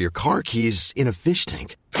looking for your car keys in a fish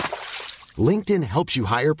tank. LinkedIn helps you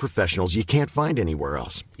hire professionals you can't find anywhere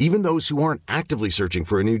else, even those who aren't actively searching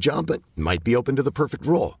for a new job but might be open to the perfect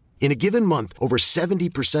role. In a given month, over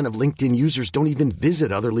 70% of LinkedIn users don't even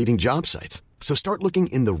visit other leading job sites. So start looking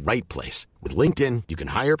in the right place. With LinkedIn, you can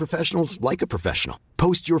hire professionals like a professional.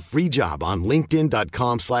 Post your free job on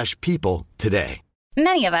linkedin.com/people today.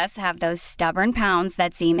 Many of us have those stubborn pounds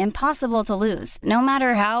that seem impossible to lose, no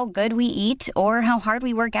matter how good we eat or how hard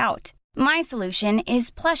we work out. My solution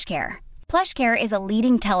is PlushCare. PlushCare is a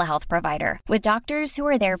leading telehealth provider with doctors who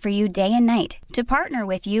are there for you day and night to partner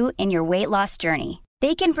with you in your weight loss journey.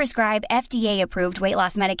 They can prescribe FDA-approved weight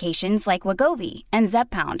loss medications like Wegovy and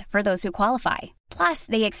Zepbound for those who qualify. Plus,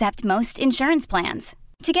 they accept most insurance plans.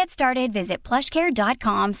 To get started, visit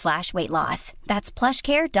plushcare.com/weightloss. That's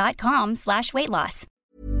plushcare.com/weightloss.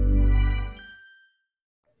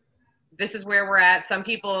 This is where we're at. Some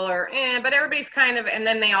people are, but everybody's kind of, and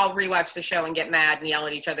then they all rewatch the show and get mad and yell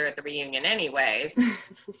at each other at the reunion anyways.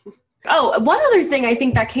 Oh, one other thing I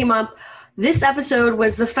think that came up this episode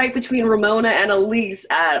was the fight between Ramona and Elise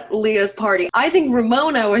at Leah's party. I think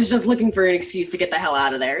Ramona was just looking for an excuse to get the hell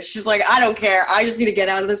out of there. She's like, I don't care. I just need to get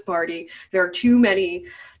out of this party. There are too many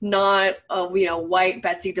not, white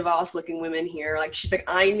Betsy DeVos looking women here. Like, she's like,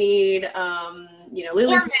 I need,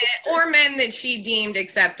 Lily. Or men that she deemed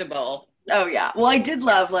acceptable. Oh, yeah. Well, I did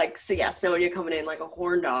love, Sonia coming in like a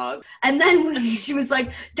horn dog. And then when she was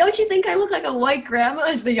like, don't you think I look like a white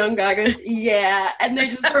grandma? And the young guy goes, yeah. And they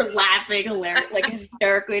just start laughing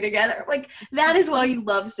hysterically together. Like, that is why you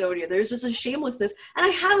love Sonia. There's just a shamelessness. And I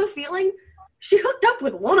have a feeling she hooked up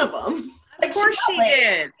with one of them. Of course she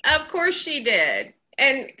did. Of course she did.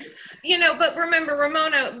 And, but remember,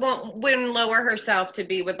 Ramona wouldn't lower herself to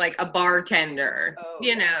be with like a bartender. Oh,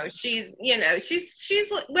 she's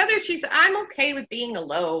whether I'm okay with being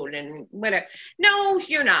alone and whatever. No,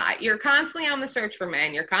 you're not. You're constantly on the search for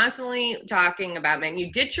men. You're constantly talking about men.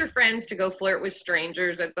 You ditch your friends to go flirt with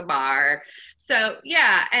strangers at the bar. So,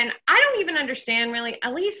 yeah. And I don't even understand really.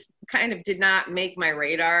 Elise kind of did not make my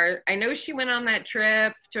radar. I know she went on that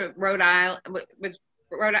trip to Rhode Island,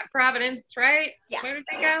 Providence, right? Yeah. Where did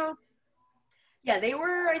they go? Yeah, they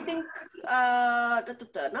were, I think,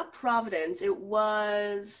 not Providence. It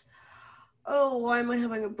was, why am I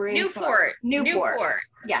having a brain Newport. Newport.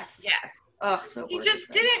 Yes. Oh, so he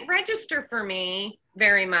just didn't register for me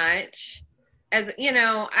very much. As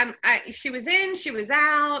she was in, she was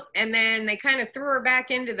out, and then they kind of threw her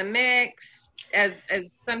back into the mix as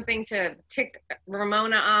something to tick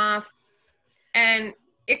Ramona off. And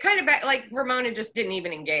it kind of Ramona just didn't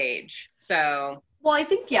even engage. So, well, I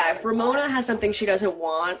think, if Ramona has something she doesn't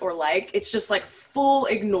want or like, it's just like full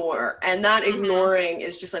ignore. And that ignoring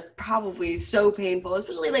is just like probably so painful,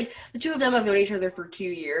 especially like the two of them have known each other for 2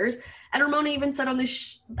 years. And Ramona even said on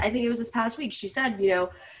this, I think it was this past week, she said,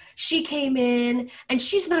 she came in and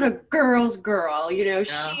she's not a girl's girl.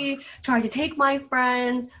 She tried to take my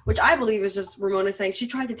friends, which I believe is just Ramona saying she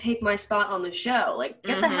tried to take my spot on the show. Like,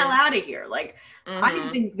 get the hell out of here. Like, I didn't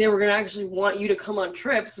think they were going to actually want you to come on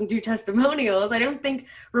trips and do testimonials. I don't think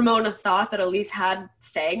Ramona thought that Elise had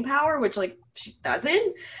staying power, which she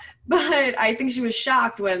doesn't. But I think she was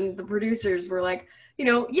shocked when the producers were like,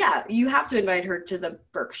 you have to invite her to the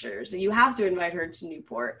Berkshires. You have to invite her to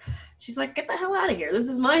Newport. She's like, get the hell out of here. This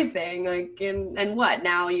is my thing. Like, and what?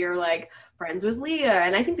 Now you're like friends with Leah.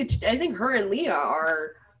 And I think her and Leah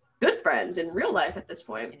are good friends in real life at this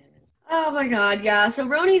point. Oh my God. Yeah. So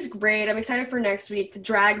Roni's great. I'm excited for next week. The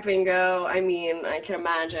drag bingo. I mean, I can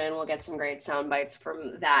imagine we'll get some great sound bites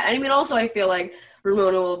from that. And I mean, also I feel like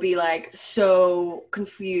Ramona will be like so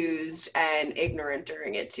confused and ignorant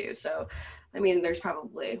during it too. So, I mean,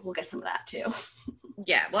 we'll get some of that too.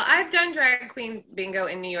 Yeah, well, I've done drag queen bingo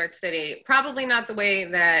in New York City. Probably not the way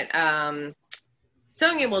that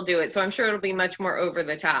Sonia will do it, so I'm sure it'll be much more over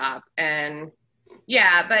the top. And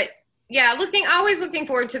always looking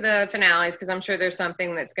forward to the finales because I'm sure there's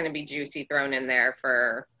something that's going to be juicy thrown in there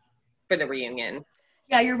for the reunion.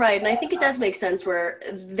 Yeah, you're right, and I think it does make sense where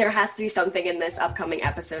there has to be something in this upcoming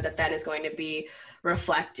episode that then is going to be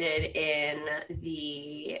reflected in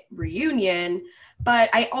the reunion.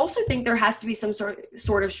 But I also think there has to be some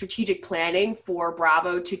sort of strategic planning for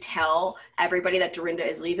Bravo to tell everybody that Dorinda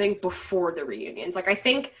is leaving before the reunions. Like, I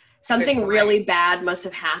think something really bad must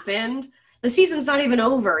have happened. The season's not even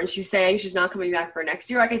over, and she's saying she's not coming back for next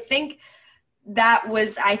year. Like, I think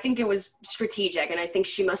it was strategic, and I think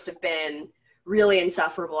she must have been really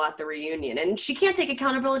insufferable at the reunion. And she can't take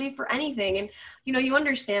accountability for anything. And, you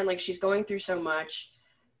understand, like, she's going through so much,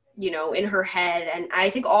 in her head. And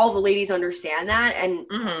I think all the ladies understand that and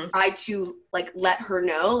try to, let her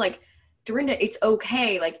know, Dorinda, it's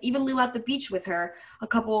okay. Like, even Lou at the beach with her a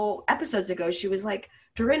couple episodes ago, she was like,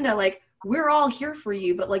 Dorinda, we're all here for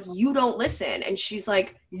you, but, you don't listen. And she's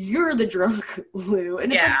like, you're the drunk Lou.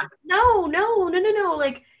 And it's no.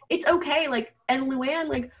 It's okay. And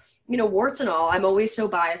Luann, warts and all, I'm always so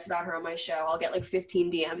biased about her on my show. I'll get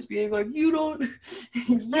 15 DMs being like, you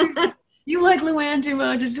like Luann too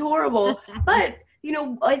much. It's horrible. But,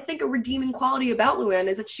 I think a redeeming quality about Luann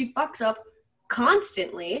is that she fucks up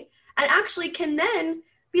constantly and actually can then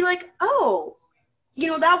be like, oh, you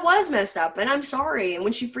know, that was messed up and I'm sorry. And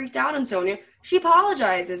when she freaked out on Sonia, she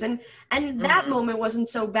apologizes. And that moment wasn't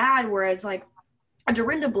so bad. Whereas like a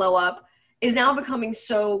Dorinda blow up is now becoming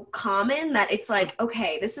so common that it's like,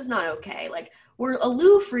 okay, this is not okay. Like where a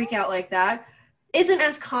Lou freak out like that isn't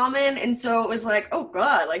as common. And so it was like, oh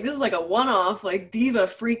God, like this is like a one-off like diva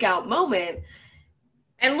freak out moment.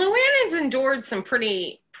 And Luann has endured some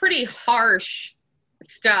pretty harsh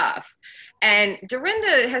stuff. And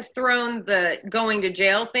Dorinda has thrown the going to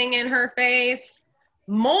jail thing in her face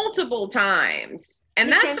multiple times.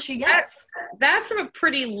 And that's a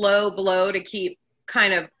pretty low blow to keep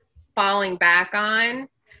kind of falling back on.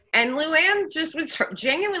 And Luann just was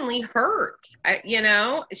genuinely hurt. You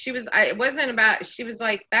know, she was like,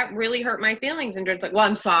 that really hurt my feelings. And Dorinda's like, well,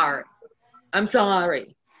 I'm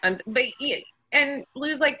sorry. And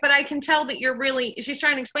Lou's like, but I can tell that you're really, she's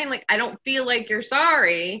trying to explain, like, I don't feel like you're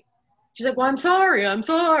sorry. She's like, well, I'm sorry.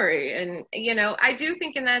 And, you know, I do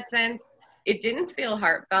think in that sense, it didn't feel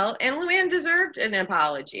heartfelt. And Luann deserved an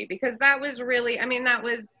apology because that was really, I mean, that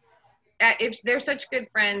was, if they're such good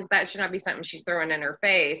friends, that should not be something she's throwing in her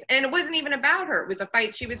face. And it wasn't even about her. It was a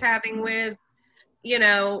fight she was having with, you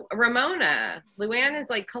know, Ramona. Luann is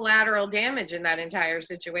like collateral damage in that entire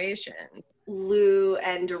situation. Lou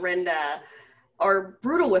and Dorinda are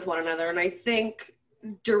brutal with one another. And I think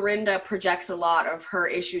Dorinda projects a lot of her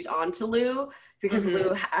issues onto Lou because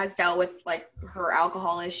Lou has dealt with like her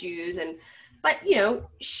alcohol issues but you know,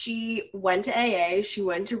 she went to AA, she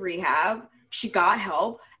went to rehab, she got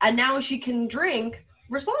help, and now she can drink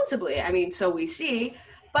responsibly. I mean, so we see,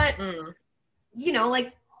 but you know,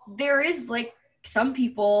 like there is like some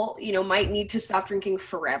people, you know, might need to stop drinking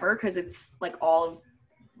forever because it's like all of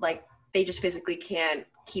like they just physically can't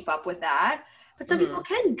keep up with that. But some people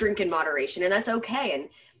can drink in moderation, and that's okay. And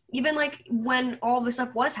even like when all this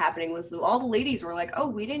stuff was happening with Lou, all the ladies were like, oh,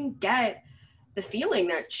 we didn't get the feeling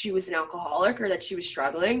that she was an alcoholic or that she was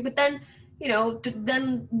struggling. But then, you know,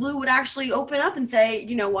 then Lou would actually open up and say,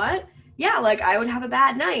 you know what? Yeah, like I would have a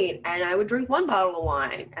bad night and I would drink one bottle of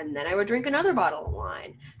wine and then I would drink another bottle of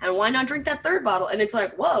wine. And why not drink that third bottle? And it's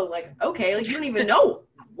like, whoa, like, okay, like you don't even know.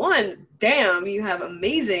 One, damn, you have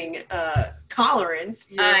amazing tolerance.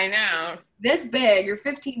 I know. This big, you're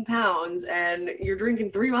 15 pounds and you're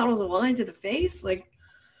drinking 3 bottles of wine to the face. Like,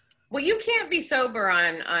 well, you can't be sober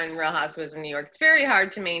on Real Housewives of New York. It's very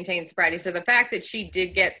hard to maintain sobriety. So the fact that she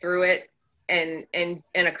did get through it and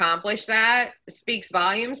accomplish that speaks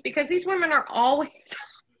volumes because these women are always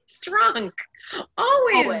drunk,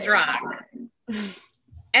 always drunk.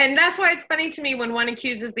 And that's why it's funny to me when one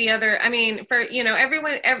accuses the other. I mean, for, you know,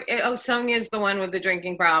 Sonia's the one with the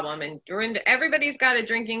drinking problem and Dorinda, everybody's got a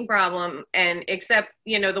drinking problem and except,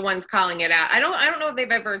 you know, the ones calling it out. I don't know if they've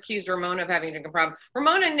ever accused Ramona of having a drinking problem.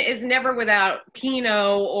 Ramona is never without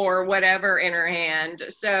Pinot or whatever in her hand.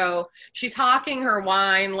 So she's hawking her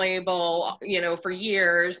wine label, you know, for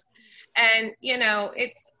years. And, you know,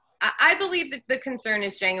 I believe that the concern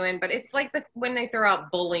is genuine, but it's like when they throw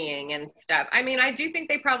out bullying and stuff. I mean, I do think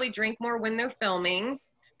they probably drink more when they're filming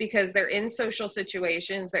because they're in social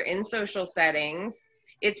situations, they're in social settings.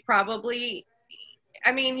 It's probably,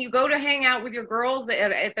 I mean, you go to hang out with your girls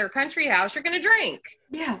at their country house, you're going to drink.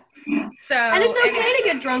 Yeah. So, and it's okay to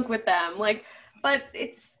get drunk with them, like, but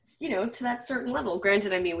it's, you know, to that certain level.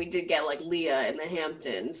 Granted, I mean, we did get like Leah in the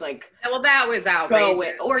Hamptons, like, well, that was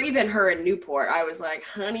outrageous. Or even her in Newport. I was like,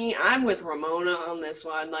 honey, I'm with Ramona on this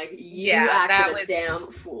one. Like, you a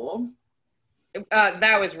damn fool.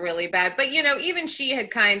 That was really bad. But, you know, even she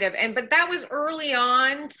had kind of, but that was early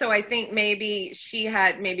on. So I think maybe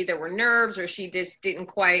there were nerves or she just didn't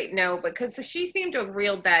quite know because she seemed to have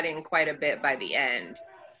reeled that in quite a bit by the end.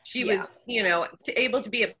 She was, you know, able to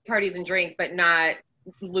be at parties and drink, but not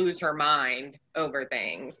lose her mind over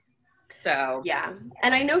things. So yeah,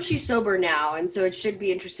 and I know she's sober now, and so it should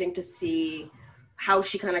be interesting to see how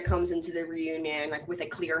she kind of comes into the reunion like with a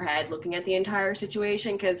clear head looking at the entire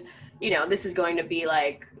situation, because you know this is going to be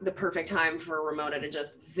like the perfect time for Ramona to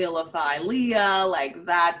just vilify Leah. Like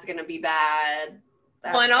that's gonna be bad.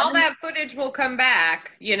 And all that footage will come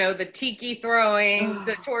back, you know, the tiki throwing,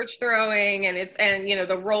 the torch throwing, and you know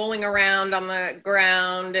the rolling around on the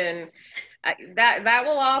ground, and that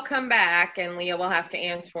will all come back, and Leah will have to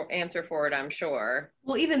answer for it, I'm sure.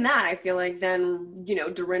 Well, even that, I feel like then, you know,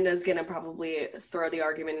 Dorinda's gonna probably throw the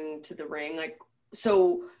argument into the ring. Like,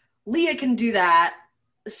 so Leah can do that.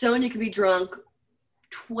 Sonia can be drunk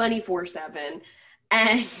 24/7.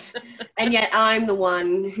 And yet I'm the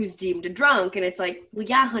one who's deemed a drunk. And it's like, well,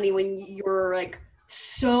 yeah, honey, when you're like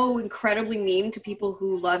so incredibly mean to people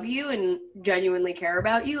who love you and genuinely care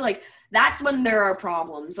about you, like that's when there are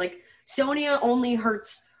problems. Like Sonia only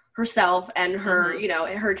hurts herself and her, you know,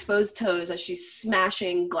 her exposed toes as she's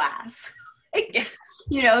smashing glass. Like,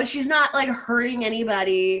 you know, she's not like hurting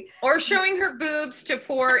anybody. Or showing her boobs to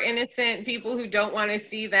poor innocent people who don't want to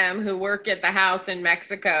see them, who work at the house in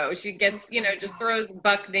Mexico. She gets, you know, just throws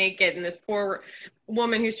buck naked, and this poor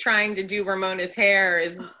woman who's trying to do Ramona's hair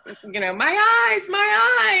is, you know, my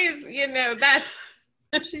eyes, you know, that's.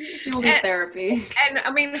 She will need therapy. And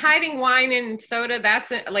I mean, hiding wine and soda,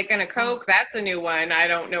 that's like in a Coke, that's a new one. I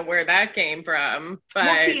don't know where that came from. But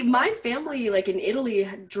well, see, my family, like in Italy,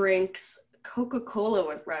 drinks Coca-Cola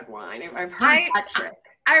with red wine. I've heard that trick.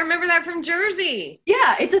 I remember that from Jersey.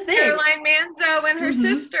 Yeah, it's a thing. Caroline Manzo and her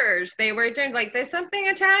sisters, they were doing, like, there's something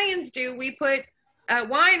Italians do. We put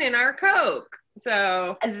wine in our Coke.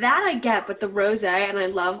 So that I get, but the rosé, and I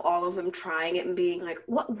love all of them trying it and being like,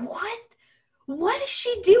 what is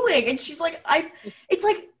she doing? And she's like, I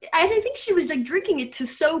think she was like drinking it to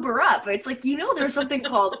sober up. It's like, you know, there's something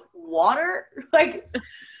called water, like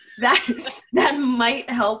that might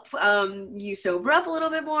help you sober up a little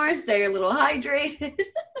bit more, stay a little hydrated.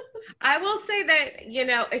 I will say that, you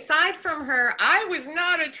know, aside from her, I was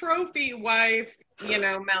not a trophy wife, you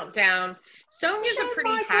know, meltdown. Sonia's a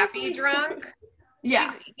pretty happy drunk.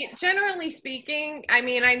 Yeah. Generally speaking, I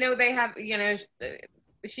mean, I know they have, you know,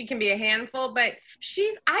 she can be a handful, but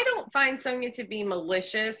I don't find Sonia to be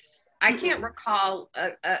malicious. I can't recall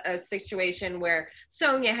a situation where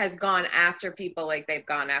Sonia has gone after people like they've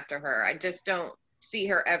gone after her. I just don't see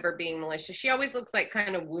her ever being malicious. She always looks like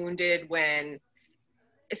kind of wounded when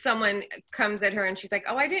someone comes at her and she's like,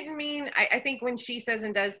 oh, I didn't mean, I think when she says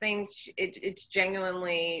and does things, it's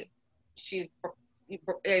genuinely,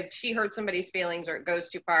 if she hurt somebody's feelings or it goes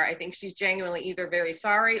too far, I think she's genuinely either very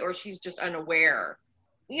sorry or she's just unaware.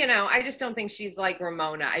 You know, I just don't think she's like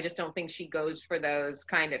Ramona. I just don't think she goes for those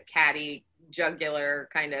kind of catty, jugular,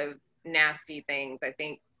 kind of nasty things. I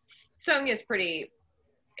think Sonia's pretty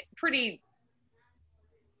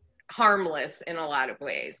harmless in a lot of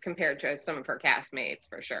ways compared to some of her castmates,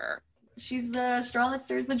 for sure. She's the straw that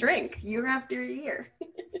stirs the drink year after year.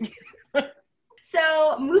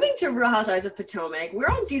 So moving to Real Housewives of Potomac, we're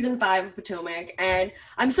on season 5 of Potomac, and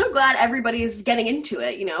I'm so glad everybody is getting into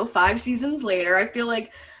it. You know, 5 seasons later, I feel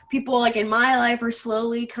like people like in my life are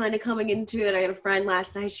slowly kind of coming into it. I had a friend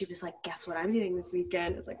last night. She was like, guess what I'm doing this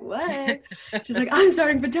weekend? I was like, what? She's like, I'm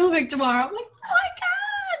starting Potomac tomorrow. I'm like, oh my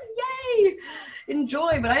God, yay.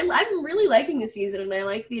 Enjoy. But I'm really liking the season, and I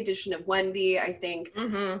like the addition of Wendy. I think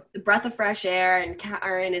the breath of fresh air, and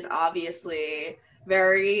Karen is obviously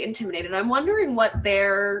very intimidated. I'm wondering what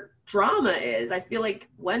their drama is. I feel like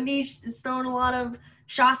Wendy's throwing a lot of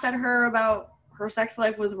shots at her about her sex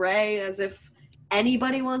life with Ray, as if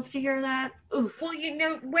anybody wants to hear that. Oof. Well, you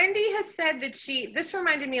know, Wendy has said that this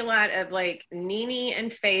reminded me a lot of like Nene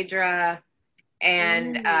and Phaedra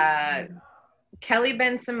and Kelly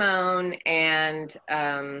Ben Simone and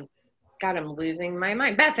God, I'm losing my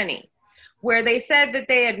mind, Bethany, where they said that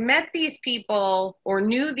they had met these people or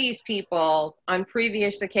knew these people on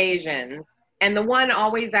previous occasions. And the one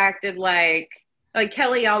always acted like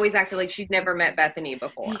Kelly always acted like she'd never met Bethany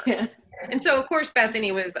before. Yeah. And so, of course,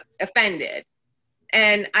 Bethany was offended.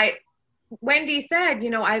 And Wendy said, you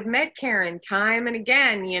know, I've met Karen time and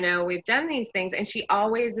again, you know, we've done these things. And she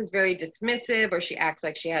always is very dismissive, or she acts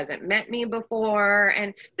like she hasn't met me before.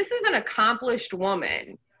 And this is an accomplished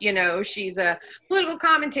woman. You know, she's a political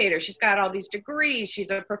commentator. She's got all these degrees. She's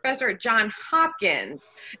a professor at Johns Hopkins.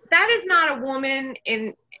 That is not a woman,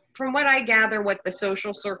 from what I gather, what the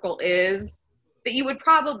social circle is, that you would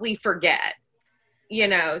probably forget, you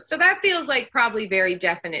know. So that feels like probably very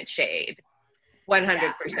definite shade,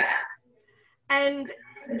 100%. Yeah. And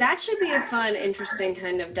that should be a fun, interesting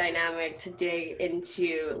kind of dynamic to dig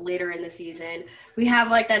into later in the season. We have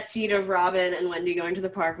like that scene of Robin and Wendy going to the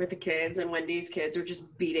park with the kids, and Wendy's kids are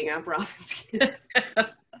just beating up Robin's kids.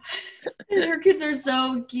 And her kids are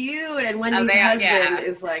so cute, and Wendy's husband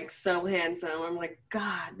is like so handsome. I'm like,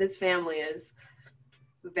 God, this family is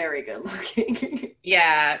very good looking.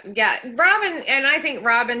 Yeah. Robin, and I think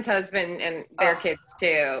Robin's husband and their kids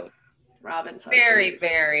too. Robin's husband. Very,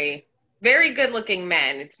 very, very good looking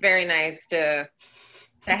men. It's very nice to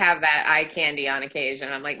have that eye candy on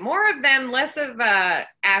occasion. I'm like, more of them, less of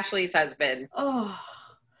Ashley's husband. Oh,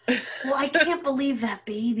 well, I can't believe that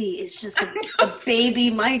baby is just a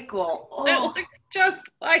baby Michael. Oh, it looks just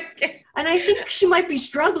like it. And I think she might be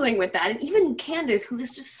struggling with that. And even Candace, who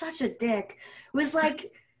is just such a dick, was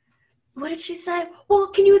like, what did she say? Well,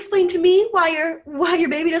 can you explain to me why your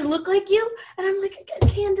baby doesn't look like you? And I'm like,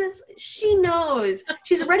 Candace, she knows.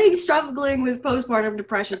 She's already struggling with postpartum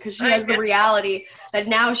depression because she has the reality that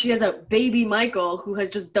now she has a baby Michael who has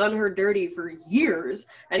just done her dirty for years.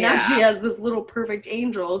 And now she has this little perfect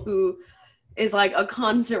angel who is like a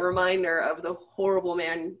constant reminder of the horrible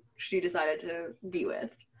man she decided to be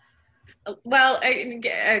with. Well,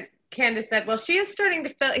 Candace said, well, he's starting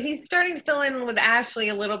to fill in with Ashley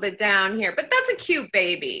a little bit down here, but that's a cute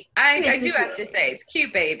baby. I do have to say it's a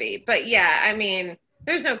cute baby, but yeah, I mean,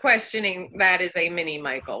 there's no questioning that is a mini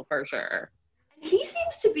Michael for sure. He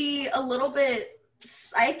seems to be a little bit,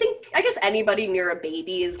 I guess anybody near a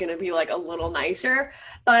baby is going to be like a little nicer,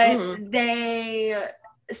 but they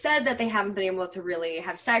said that they haven't been able to really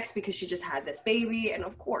have sex because she just had this baby. And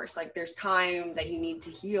of course, like there's time that you need to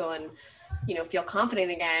heal and, you know, feel confident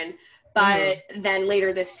again. But then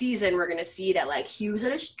later this season, we're going to see that like he was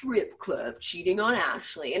at a strip club cheating on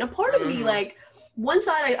Ashley. And a part of me, like one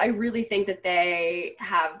side, I really think that they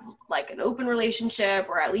have like an open relationship,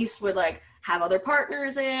 or at least would like have other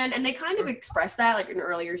partners in. And they kind of expressed that like in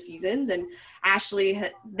earlier seasons. And Ashley,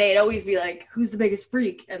 they'd always be like, who's the biggest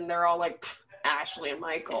freak? And they're all like, Ashley and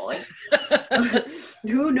Michael. And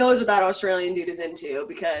who knows what that Australian dude is into,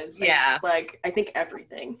 because it's like, I think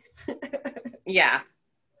everything. Yeah.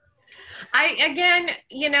 Again,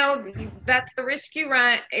 you know, that's the risk you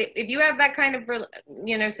run if you have that kind of,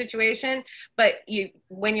 you know, situation, but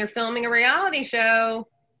when you're filming a reality show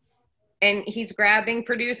and he's grabbing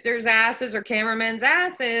producers' asses or cameramen's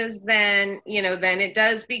asses, then, you know, then it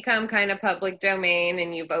does become kind of public domain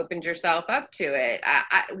and you've opened yourself up to it.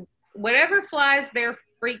 Whatever flies their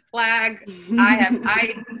freak flag,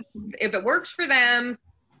 if it works for them,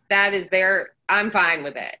 that is I'm fine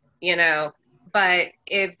with it, you know. But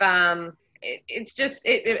if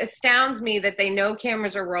it astounds me that they know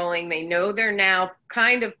cameras are rolling, they know they're now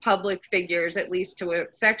kind of public figures, at least to a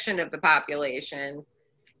section of the population,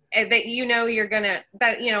 and that, you know,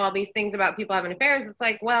 all these things about people having affairs. It's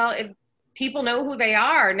like, well, if people know who they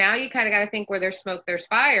are, now you kind of got to think where there's smoke, there's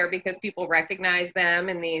fire, because people recognize them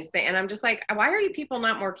and these things. And I'm just like, why are you people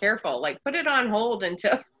not more careful? Like, put it on hold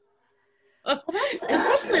until. Well, that's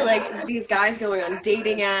especially like these guys going on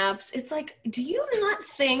dating apps. It's like, do you not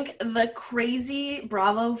think the crazy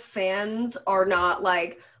Bravo fans are not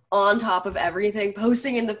like on top of everything,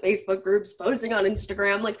 posting in the Facebook groups, posting on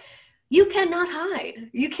Instagram? Like, you cannot hide.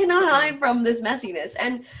 You cannot hide from this messiness.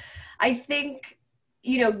 And I think,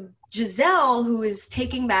 you know, Giselle, who is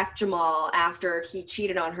taking back Jamal after he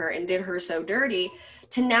cheated on her and did her so dirty,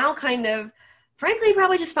 to now kind of, frankly,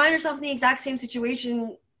 probably just find herself in the exact same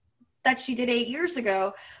situation that she did 8 years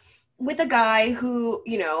ago with a guy who,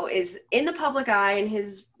 you know, is in the public eye in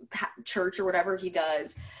his church or whatever he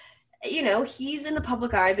does. You know, he's in the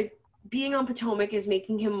public eye. The being on Potomac is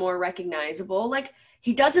making him more recognizable. Like,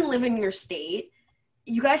 he doesn't live in your state.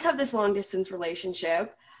 You guys have this long distance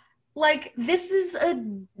relationship. Like, this is a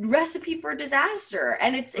recipe for disaster,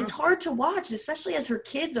 and it's hard to watch, especially as her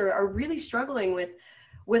kids are really struggling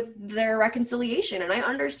with their reconciliation. And I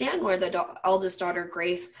understand where the eldest daughter,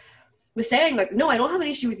 Grace, was saying, like, no, I don't have an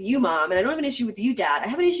issue with you, Mom, and I don't have an issue with you, Dad. I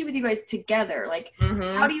have an issue with you guys together. Like,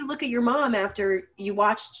 how do you look at your mom after you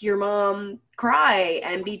watched your mom cry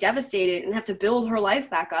and be devastated and have to build her life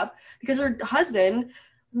back up because her husband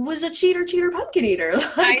was a cheater, pumpkin eater?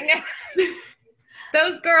 Like, I know.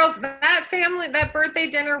 Those girls, that family, that birthday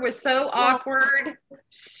dinner was so awkward,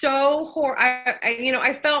 so horrible.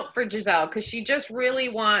 I felt for Giselle because she just really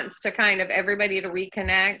wants to kind of everybody to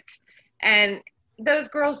reconnect. And those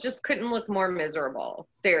girls just couldn't look more miserable.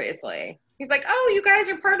 Seriously. He's like, oh, you guys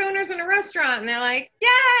are part owners in a restaurant. And they're like,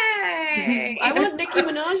 yay. I want Nicki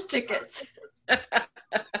Minaj tickets. But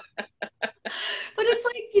it's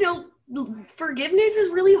like, you know, forgiveness is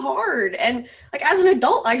really hard, and like as an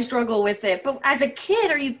adult I struggle with it, but as a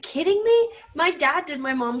kid, are you kidding me? My dad did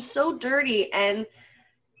my mom so dirty, and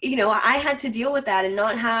you know, I had to deal with that and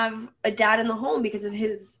not have a dad in the home because of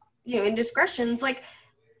his, you know, indiscretions. Like,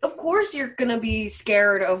 of course you're gonna be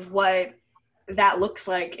scared of what that looks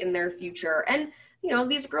like in their future. And you know,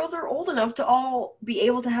 these girls are old enough to all be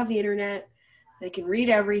able to have the internet. They can read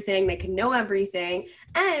everything, they can know everything,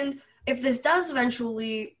 and if this does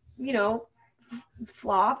eventually, you know,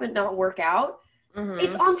 flop and not work out,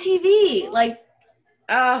 it's on TV. Like,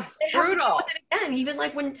 it's brutal. To deal with it again. Even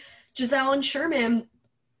like when Giselle and Sherman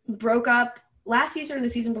broke up last season or the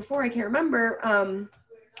season before, I can't remember.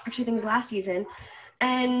 Actually, I think it was last season.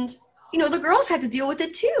 And, you know, the girls had to deal with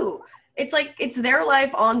it too. it's like it's their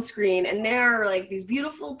life on screen, and they're like these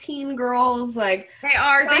beautiful teen girls. Like they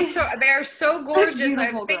are, they're so gorgeous.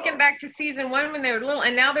 I'm thinking girls. back to season 1 when they were little,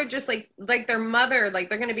 and now they're just like their mother. Like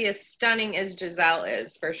they're going to be as stunning as Giselle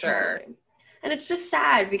is for sure. Totally. And it's just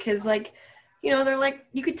sad because like, you know, they're like,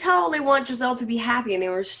 you could tell they want Giselle to be happy, and they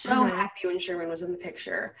were so happy when Sherman was in the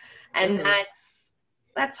picture, and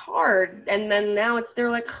that's hard. And then now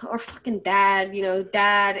they're like, our fucking dad, you know,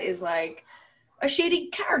 dad is like a shady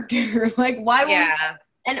character. Like, why would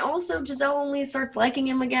and also Giselle only starts liking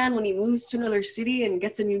him again when he moves to another city and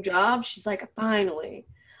gets a new job. She's like, finally,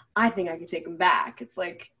 I think I can take him back. It's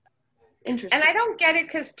like, interesting. And I don't get it,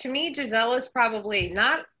 because to me, Giselle is probably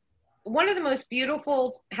not one of the most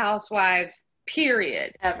beautiful housewives,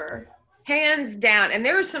 period. Ever. Hands down. And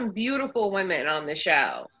there are some beautiful women on the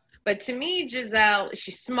show. But to me, Giselle,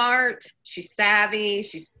 she's smart, she's savvy,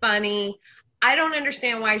 she's funny. I don't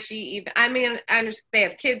understand why she even, I mean, I understand they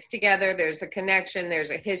have kids together, there's a connection,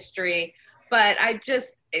 there's a history, but I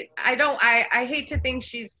hate to think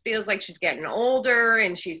she feels like she's getting older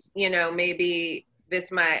and she's, you know, maybe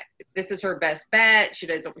this is her best bet.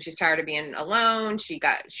 She's tired of being alone. She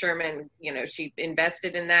got Sherman, you know, she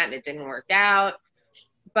invested in that and it didn't work out.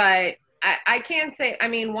 But I can't say, I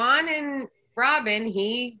mean, Juan and Robin,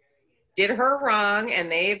 he did her wrong,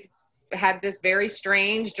 and they've had this very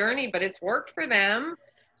strange journey, but it's worked for them.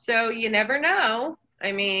 So you never know.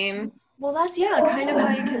 I mean, well, that's kind of how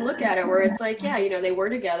you can look at it, where it's like, you know, they were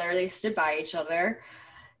together, they stood by each other,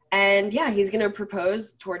 and he's gonna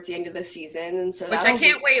propose towards the end of the season, and so which I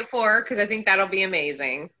can't wait for, because I think that'll be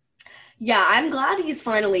amazing. Yeah, I'm glad he's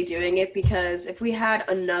finally doing it, because if we had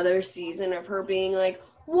another season of her being like,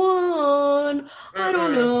 Juan, I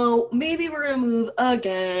don't know, maybe we're gonna move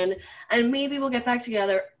again, and maybe we'll get back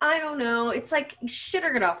together, I don't know, it's like, shit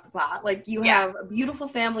or get off the pot. Like, you have a beautiful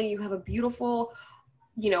family, you have a beautiful,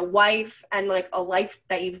 you know, wife, and like a life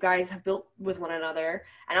that you guys have built with one another,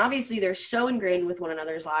 and obviously they're so ingrained with one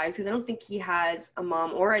another's lives, because I don't think he has a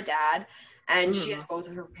mom or a dad, and she has both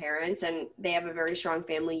of her parents, and they have a very strong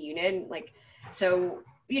family unit, like, so,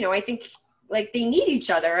 you know, I think like they need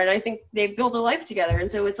each other, and I think they've built a life together,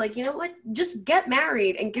 and so it's like, you know what, just get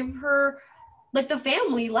married and give her like the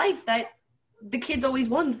family life that the kids always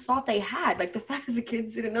thought they had. Like, the fact that the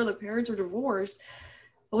kids didn't know the parents were divorced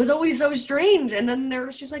was always so strange. And then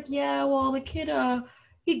she was like, yeah, well, the kid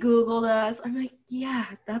he Googled us. I'm like, yeah,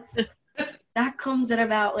 that comes at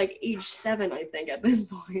about like age 7, I think, at this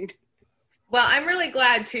point. Well, I'm really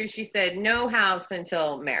glad too she said no house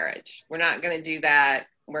until marriage. We're not going to do that.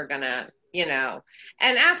 We're going to, you know,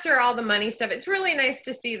 and after all the money stuff, it's really nice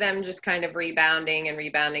to see them just kind of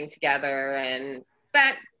rebounding together. And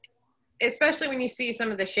that, especially when you see some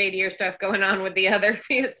of the shadier stuff going on with the other,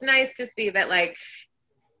 it's nice to see that, like,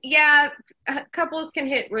 couples can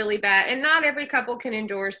hit really bad, and not every couple can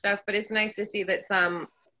endure stuff, but it's nice to see that some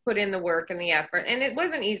put in the work and the effort, and it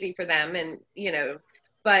wasn't easy for them, and, you know,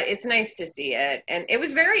 but it's nice to see it. And it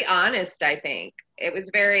was very honest, I think. It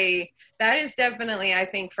was that is definitely, I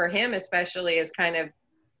think, for him, especially as kind of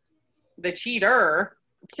the cheater,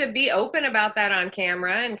 to be open about that on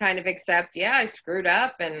camera and kind of accept, I screwed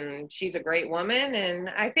up and she's a great woman. And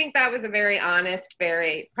I think that was a very honest,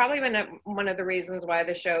 probably one of the reasons why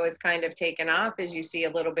the show is kind of taken off, is you see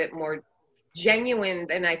a little bit more genuine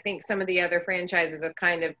than I think some of the other franchises have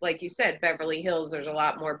kind of, like you said, Beverly Hills, there's a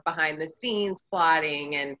lot more behind the scenes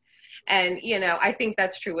plotting, and you know, I think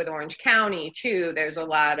that's true with Orange County too. There's a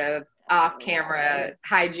lot of off-camera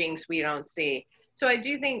hijinks we don't see. So I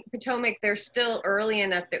do think Potomac, they're still early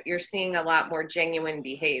enough that you're seeing a lot more genuine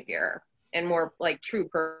behavior and more like true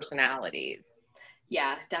personalities.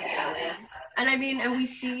 Yeah, definitely. And I mean, and we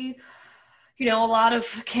see, you know, a lot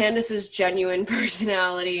of Candace's genuine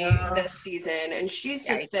personality this season, and she's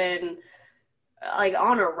just been like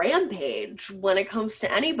on a rampage when it comes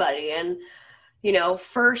to anybody. And, you know,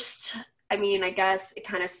 first, I mean, I guess it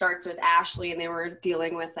kind of starts with Ashley, and they were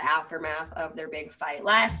dealing with the aftermath of their big fight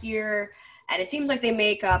last year. And it seems like they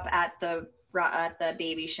make up at the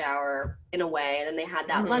baby shower in a way, and then they had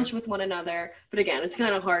that lunch with one another. But again, it's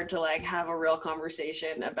kind of hard to like have a real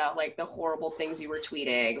conversation about like the horrible things you were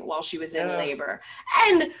tweeting while she was in labor.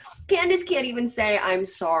 And Candace can't even say, I'm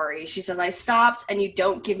sorry. She says, I stopped, and you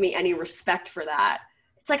don't give me any respect for that.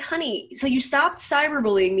 It's like, honey, so you stopped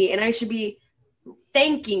cyberbullying me, and I should be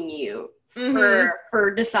thanking you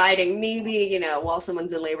for deciding maybe, you know, while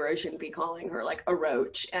someone's in labor, I shouldn't be calling her like a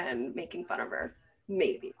roach and making fun of her.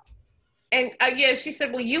 Maybe. And she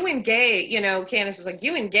said, well, you engage, you know, Candace was like,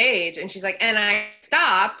 you engage. And she's like, and I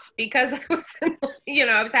stopped because I was, you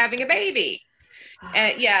know, I was having a baby.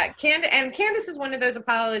 Candace is one of those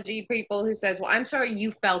apology people who says, well, I'm sorry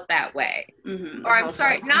you felt that way. Mm-hmm. Or I'm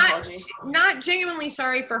sorry, not genuinely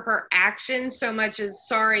sorry for her actions so much as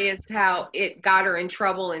sorry as how it got her in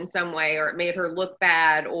trouble in some way, or it made her look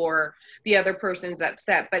bad, or the other person's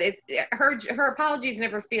upset. But her apologies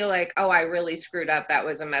never feel like, oh, I really screwed up, that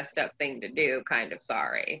was a messed up thing to do, kind of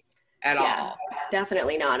sorry at all.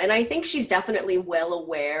 Definitely not. And I think she's definitely well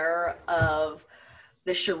aware of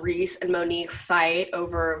the Charisse and Monique fight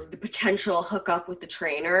over the potential hookup with the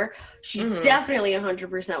trainer. She definitely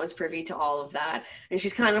 100% was privy to all of that. And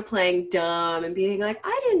she's kind of playing dumb and being like,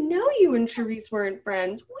 I didn't know you and Charisse weren't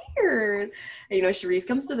friends. Weird. And, Charisse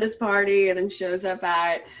comes to this party and then shows up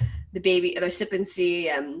at the sip and see.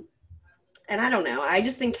 And I don't know. I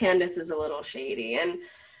just think Candace is a little shady. And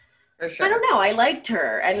for sure. I don't know. I liked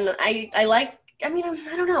her. And I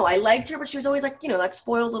don't know. I liked her, but she was always like, that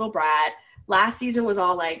spoiled little brat. Last season was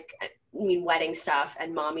all wedding stuff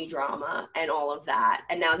and mommy drama and all of that.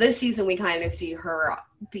 And now this season, we kind of see her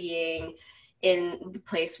being in the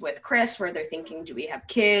place with Chris where they're thinking, do we have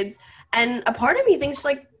kids? And a part of me thinks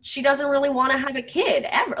she doesn't really want to have a kid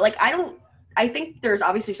ever. I think there's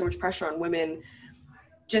obviously so much pressure on women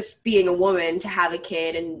just being a woman to have a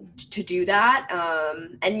kid and to do that.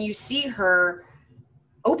 And you see her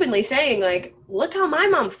openly saying look how my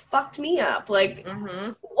mom fucked me up.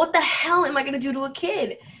 What the hell am I going to do to a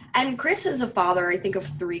kid? And Chris is a father, I think, of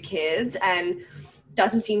 3 kids and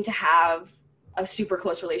doesn't seem to have a super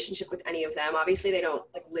close relationship with any of them. Obviously they don't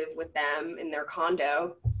live with them in their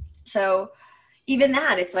condo. So even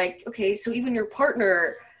that, it's okay, so even your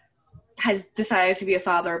partner has decided to be a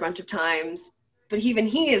father a bunch of times, but even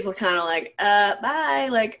he is kind of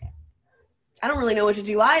bye. I don't really know what to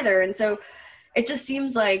do either. And so it just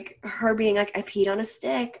seems like her being I peed on a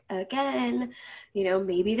stick again,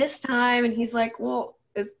 maybe this time. And he's like, well,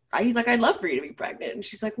 he's like, I'd love for you to be pregnant. And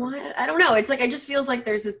she's like, well, I don't know. It's it just feels like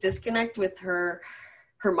there's this disconnect with her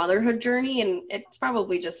motherhood journey. And it's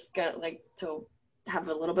probably just got to have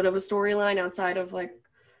a little bit of a storyline outside of her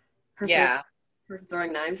her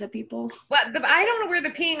throwing knives at people. Well, I don't know where the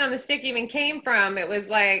peeing on the stick even came from. It was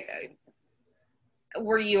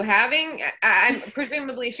were you having,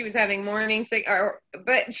 presumably she was having morning sick,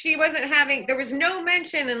 but she wasn't having, there was no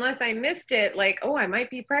mention, unless I missed it, oh, I might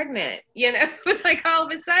be pregnant. It was all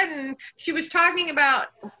of a sudden she was talking about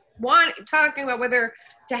whether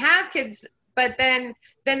to have kids, but then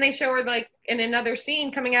they show her in another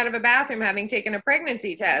scene coming out of a bathroom having taken a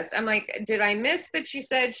pregnancy test. I'm did I miss that she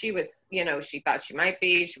said she was, she thought she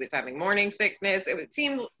was having morning sickness? It would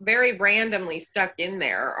seem very randomly stuck in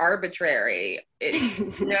there, arbitrary.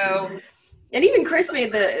 And even Chris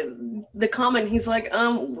made the comment, he's like,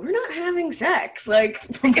 we're not having sex. I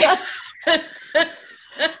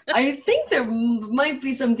think there might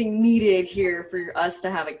be something needed here for us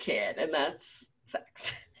to have a kid, and that's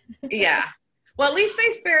sex. Yeah. Well, at least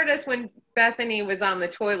they spared us when Bethany was on the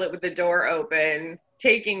toilet with the door open,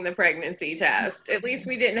 taking the pregnancy test. At least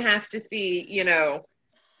we didn't have to see,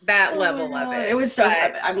 that level of it. It was so,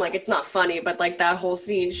 I'm it's not funny, but that whole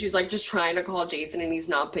scene, she's just trying to call Jason and he's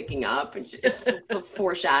not picking up. And it's a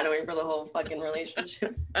foreshadowing for the whole fucking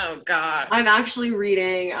relationship. Oh, God. I'm actually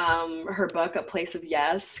reading her book, A Place of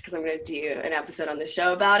Yes, because I'm going to do an episode on the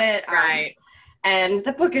show about it. Right. And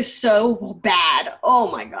the book is so bad. Oh,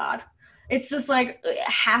 my God. It's just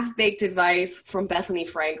half-baked advice from Bethany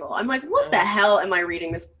Frankel. I'm what the hell am I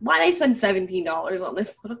reading this? Why did I spend $17 on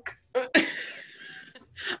this book?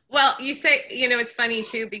 Well, you say, it's funny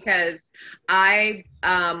too, because I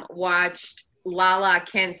watched Lala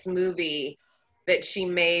Kent's movie that she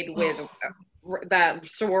made with the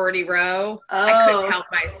Sorority Row. Oh. I couldn't help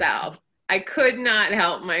myself. I could not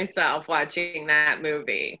help myself watching that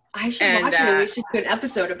movie. I should watch it, and we should do an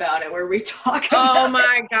episode about it where we talk about it. Oh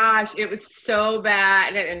my gosh, it was so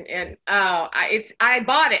bad. I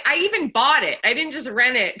bought it. I even bought it. I didn't just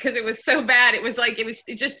rent it because it was so bad. It was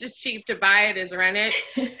just as cheap to buy it as rent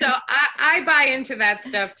it. So I buy into that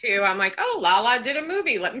stuff too. I'm oh, Lala did a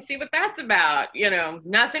movie. Let me see what that's about.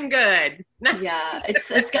 Nothing good. Yeah,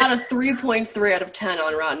 it's got a 3.3 out of 10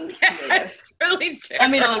 on Rotten Tomatoes. It's really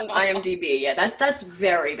terrible. On IMDb. Yeah, that's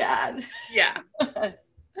very bad. Yeah.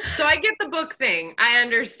 So I get the book thing. I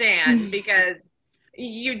understand, because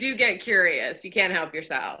you do get curious. You can't help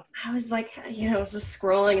yourself. I was I was just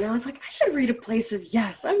scrolling and I was I should read A Place of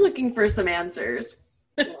Yes. I'm looking for some answers.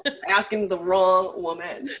 Asking the wrong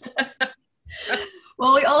woman.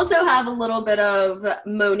 Well, we also have a little bit of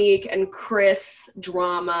Monique and Chris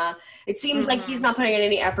drama. It seems like he's not putting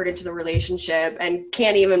any effort into the relationship and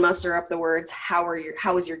can't even muster up the words, how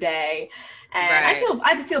was your day? And right.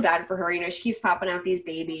 I feel bad for her. She keeps popping out these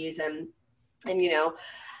babies, and and,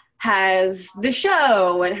 has the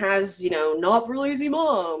show and has, Not for Lazy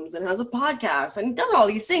Moms and has a podcast and does all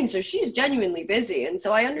these things. So she's genuinely busy. And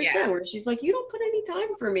so I understand where she's like, you don't put any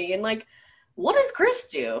time for me. And like, what does Chris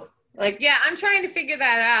do? Like, yeah, I'm trying to figure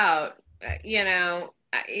that out.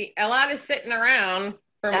 A lot of sitting around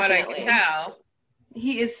from Definitely. what I can tell.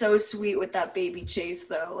 He is so sweet with that baby Chase,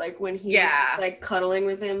 though. Like, when he was, like, cuddling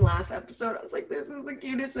with him last episode, I was like, this is the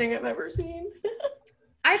cutest thing I've ever seen.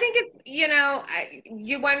 I think it's,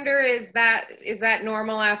 you wonder, is that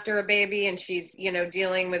normal after a baby, and she's,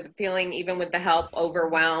 dealing with feeling, even with the help,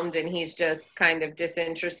 overwhelmed, and he's just kind of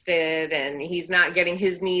disinterested and he's not getting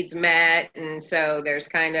his needs met. And so there's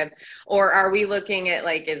kind of, or are we looking at,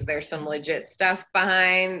 like, is there some legit stuff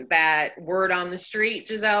behind that word on the street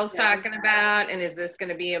Giselle's talking about? And is this going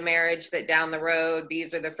to be a marriage that down the road,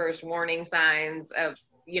 these are the first warning signs of,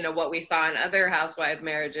 what we saw in other housewife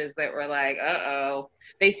marriages that were like,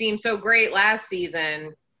 they seemed so great last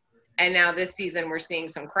season, and now this season we're seeing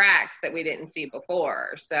some cracks that we didn't see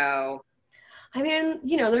before. So, I mean,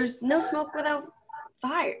 there's no smoke without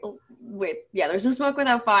fire. There's no smoke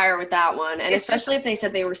without fire with that one. And especially if they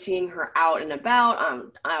said they were seeing her out and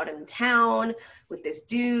about, out in town with this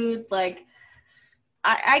dude, like,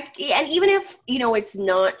 and even if, it's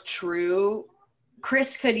not true,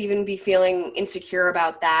 Chris could even be feeling insecure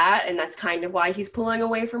about that, and that's kind of why he's pulling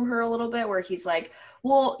away from her a little bit, where he's like,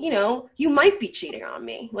 well, you might be cheating on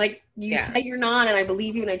me. Like, you say you're not, and I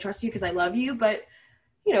believe you and I trust you because I love you, but,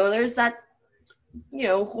 there's that,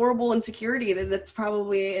 horrible insecurity that's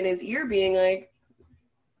probably in his ear being like,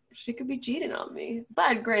 she could be cheating on me.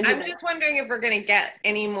 But granted, I'm just wondering if we're going to get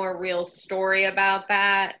any more real story about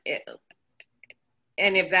that.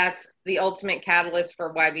 And if that's the ultimate catalyst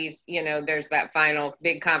for why these, there's that final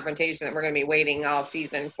big confrontation that we're going to be waiting all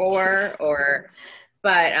season for,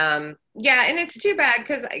 and it's too bad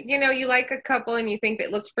because, you like a couple and you think that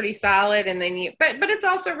looks pretty solid, and then but it's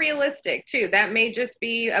also realistic too. That may just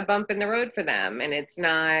be a bump in the road for them, and it's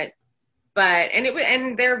not,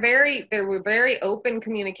 and there were very open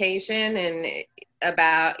communication and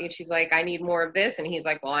she's like, I need more of this. And he's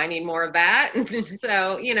like, well, I need more of that. And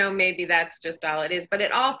so, maybe that's just all it is, but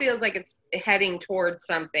it all feels like it's heading towards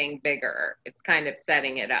something bigger. It's kind of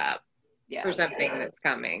setting it up for something that's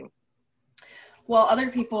coming. Well,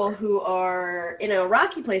 other people who are in a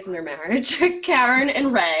rocky place in their marriage, Karen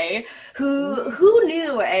and Ray, who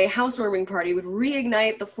knew a housewarming party would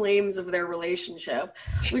reignite the flames of their relationship,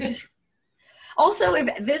 which is also,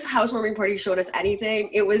 if this housewarming party showed us anything,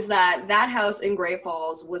 it was that house in Great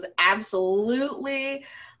Falls was absolutely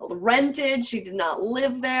rented. She did not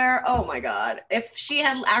live there. Oh my God. If she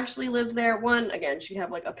had actually lived there, again, she'd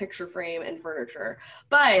have like a picture frame and furniture.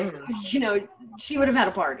 But, she would have had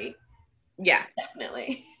a party. Yeah.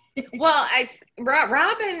 Definitely. Well,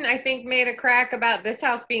 Robin, I think, made a crack about this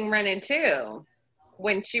house being rented too.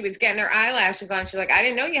 When she was getting her eyelashes on, she's like, I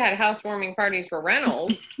didn't know you had housewarming parties for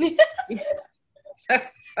rentals. So,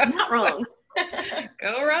 not wrong.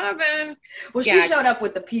 Go Robin. Well, she showed up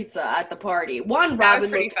with the pizza at the party. Robin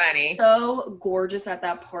looked funny. So gorgeous at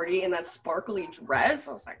that party in that sparkly dress.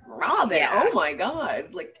 I was like, Robin, oh my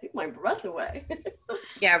God, like, take my breath away.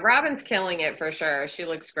 Yeah, Robin's killing it for sure. She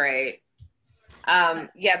looks great.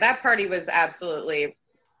 That party was absolutely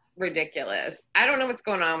ridiculous. I don't know what's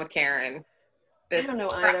going on with Karen. I don't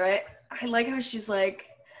know either. I like how she's like,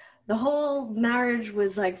 the whole marriage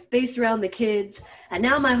was like based around the kids, and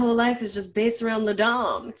now my whole life is just based around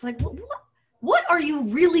LaDom. It's like, what are you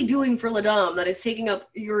really doing for LaDom that is taking up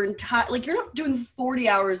your entire, like, you're not doing 40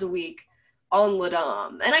 hours a week on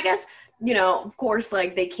LaDom. And I guess, of course,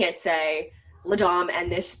 like, they can't say LaDom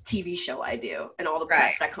and this TV show I do and all the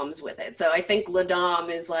press that comes with it. So I think LaDom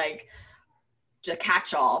is like a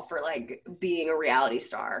catch-all for like being a reality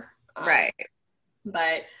star. Right.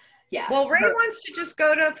 But yeah. Well, Ray wants to just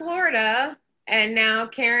go to Florida, and now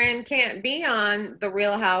Karen can't be on The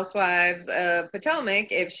Real Housewives of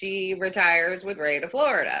Potomac if she retires with Ray to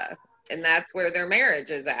Florida. And that's where their marriage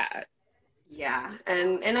is at. Yeah.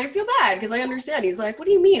 And I feel bad because I understand. He's like, what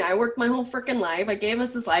do you mean? I worked my whole freaking life. I gave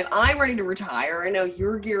us this life. I'm ready to retire. I know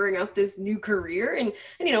you're gearing up this new career. And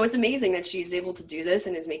it's amazing that she's able to do this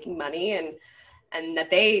and is making money, and that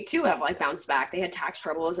they too have like bounced back. They had tax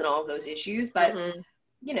troubles and all of those issues, but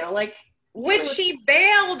which she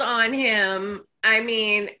bailed on him. I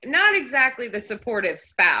mean, not exactly the supportive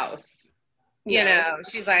spouse.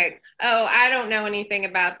 She's like, oh, I don't know anything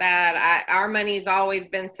about that. Our money's always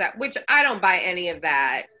been set, which I don't buy any of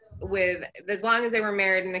that. With as long as they were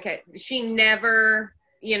married, she never,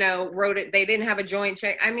 wrote it. They didn't have a joint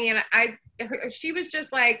check. I mean, she was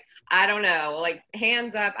just like, I don't know, like,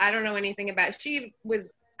 hands up. I don't know anything about it. She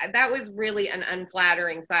was that was really an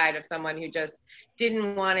unflattering side of someone who just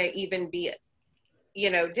didn't want to even be,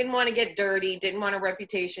 didn't want to get dirty, didn't want a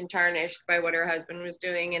reputation tarnished by what her husband was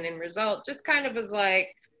doing. And in result, just kind of was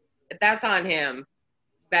like, that's on him.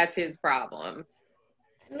 That's his problem.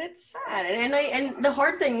 And it's sad. And the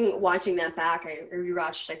hard thing watching that back, I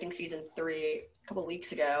rewatched, I think, season 3 a couple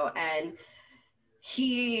weeks ago, and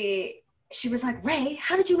she was like, Ray,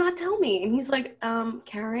 how did you not tell me? And he's like,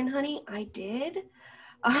 Karen, honey, I did.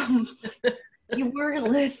 You weren't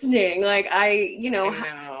listening. Like,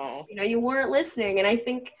 you weren't listening. And I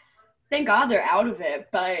think, thank God they're out of it.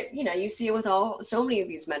 But, you see it with so many of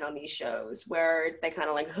these men on these shows where they kind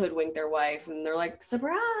of like hoodwink their wife and they're like,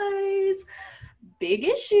 surprise, big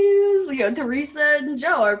issues. Teresa and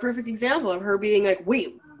Joe are a perfect example of her being like,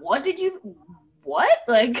 wait, what?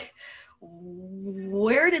 Like,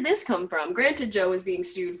 where did this come from? Granted, Joe was being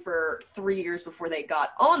sued for 3 years before they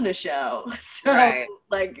got on the show. So, right.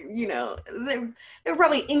 like, there were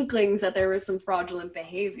probably inklings that there was some fraudulent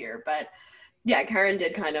behavior. But, yeah, Karen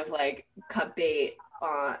did kind of, like, cut bait,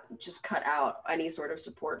 just cut out any sort of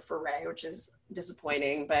support for Ray, which is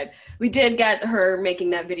disappointing. But we did get her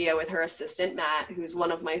making that video with her assistant, Matt, who's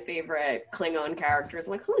one of my favorite Klingon characters.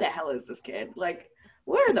 I'm like, who the hell is this kid? Like,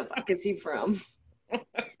 where the fuck is he from?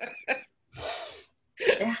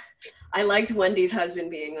 Yeah, I liked Wendy's husband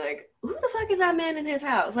being like, who the fuck is that man in his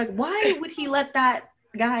house? Like, why would he let that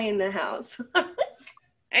guy in the house?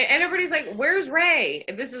 And everybody's like, where's Ray?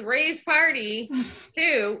 If this is Ray's party,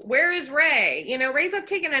 too, where is Ray? Ray's up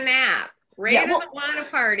taking a nap. Ray doesn't want a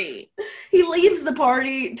party. He leaves the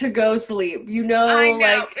party to go sleep. I know.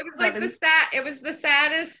 Like, it was like it was the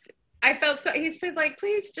saddest. I felt so, he's been like,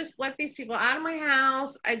 please just let these people out of my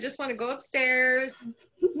house. I just want to go upstairs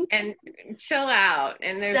and chill out.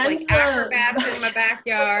 And there's acrobats in my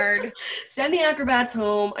backyard. Send the acrobats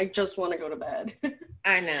home. I just want to go to bed.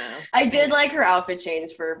 I know. I did like her outfit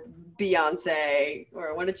change for Beyonce,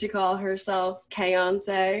 or what did she call herself?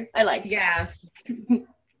 Kayonce. I like Yes.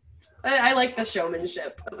 I like the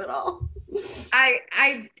showmanship of it all.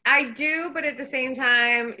 I do, but at the same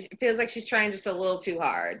time, it feels like she's trying just a little too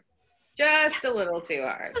hard. Just a little too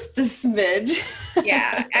hard. Just a smidge.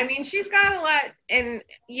 Yeah. I mean, she's got a lot, and,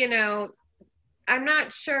 I'm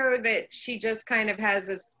not sure that she just kind of has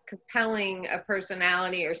this compelling a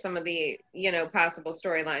personality or some of the, possible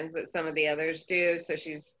storylines that some of the others do. So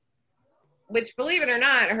which, believe it or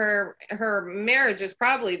not, her marriage is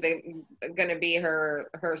probably going to be her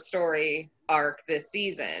story arc this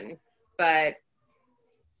season. But,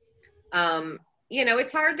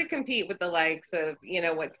 it's hard to compete with the likes of,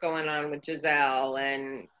 what's going on with Giselle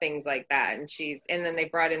and things like that. And then they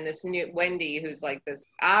brought in this new Wendy, who's like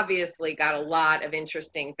this, obviously got a lot of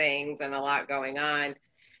interesting things and a lot going on.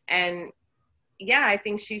 And yeah, I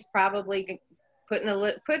think she's probably putting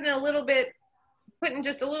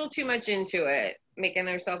just a little too much into it, making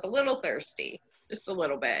herself a little thirsty, just a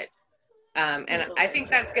little bit. And I think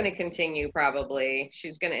that's going to continue probably.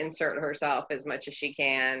 She's going to insert herself as much as she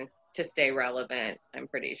can to stay relevant, I'm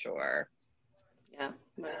pretty sure. Yeah,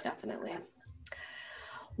 most definitely.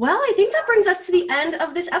 Well, I think that brings us to the end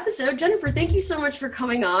of this episode. Jennifer, thank you so much for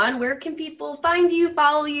coming on. Where can people find you,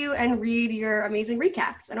 follow you, and read your amazing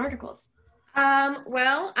recaps and articles?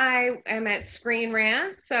 Well, I am at Screen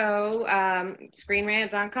Rant, so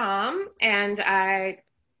screenrant.com, and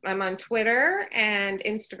I'm on Twitter and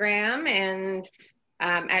Instagram, and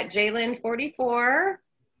at JLynn44,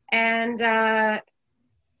 and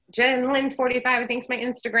JenLynn45, I think is my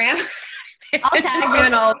Instagram. I'll tag you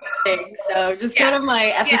in all the things, so just go to my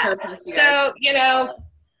episode post. So,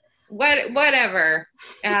 whatever.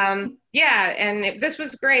 And this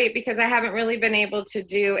was great because I haven't really been able to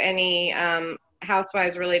do any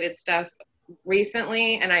Housewives related stuff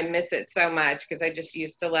recently, and I miss it so much because I just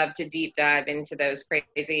used to love to deep dive into those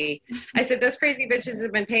crazy bitches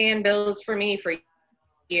have been paying bills for me for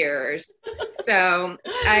years. So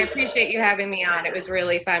I appreciate you having me on. It was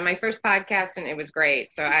really fun. My first podcast, and it was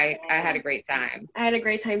great. So I had a great time. I had a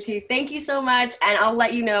great time too. Thank you so much. And I'll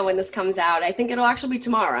let you know when this comes out. I think it'll actually be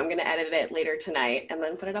tomorrow. I'm going to edit it later tonight and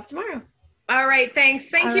then put it up tomorrow. All right. Thanks.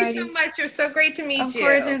 Thank you so much. It was so great to meet you. Of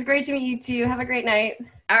course. It was great to meet you too. Have a great night.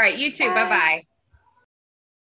 All right. You too. Bye-bye.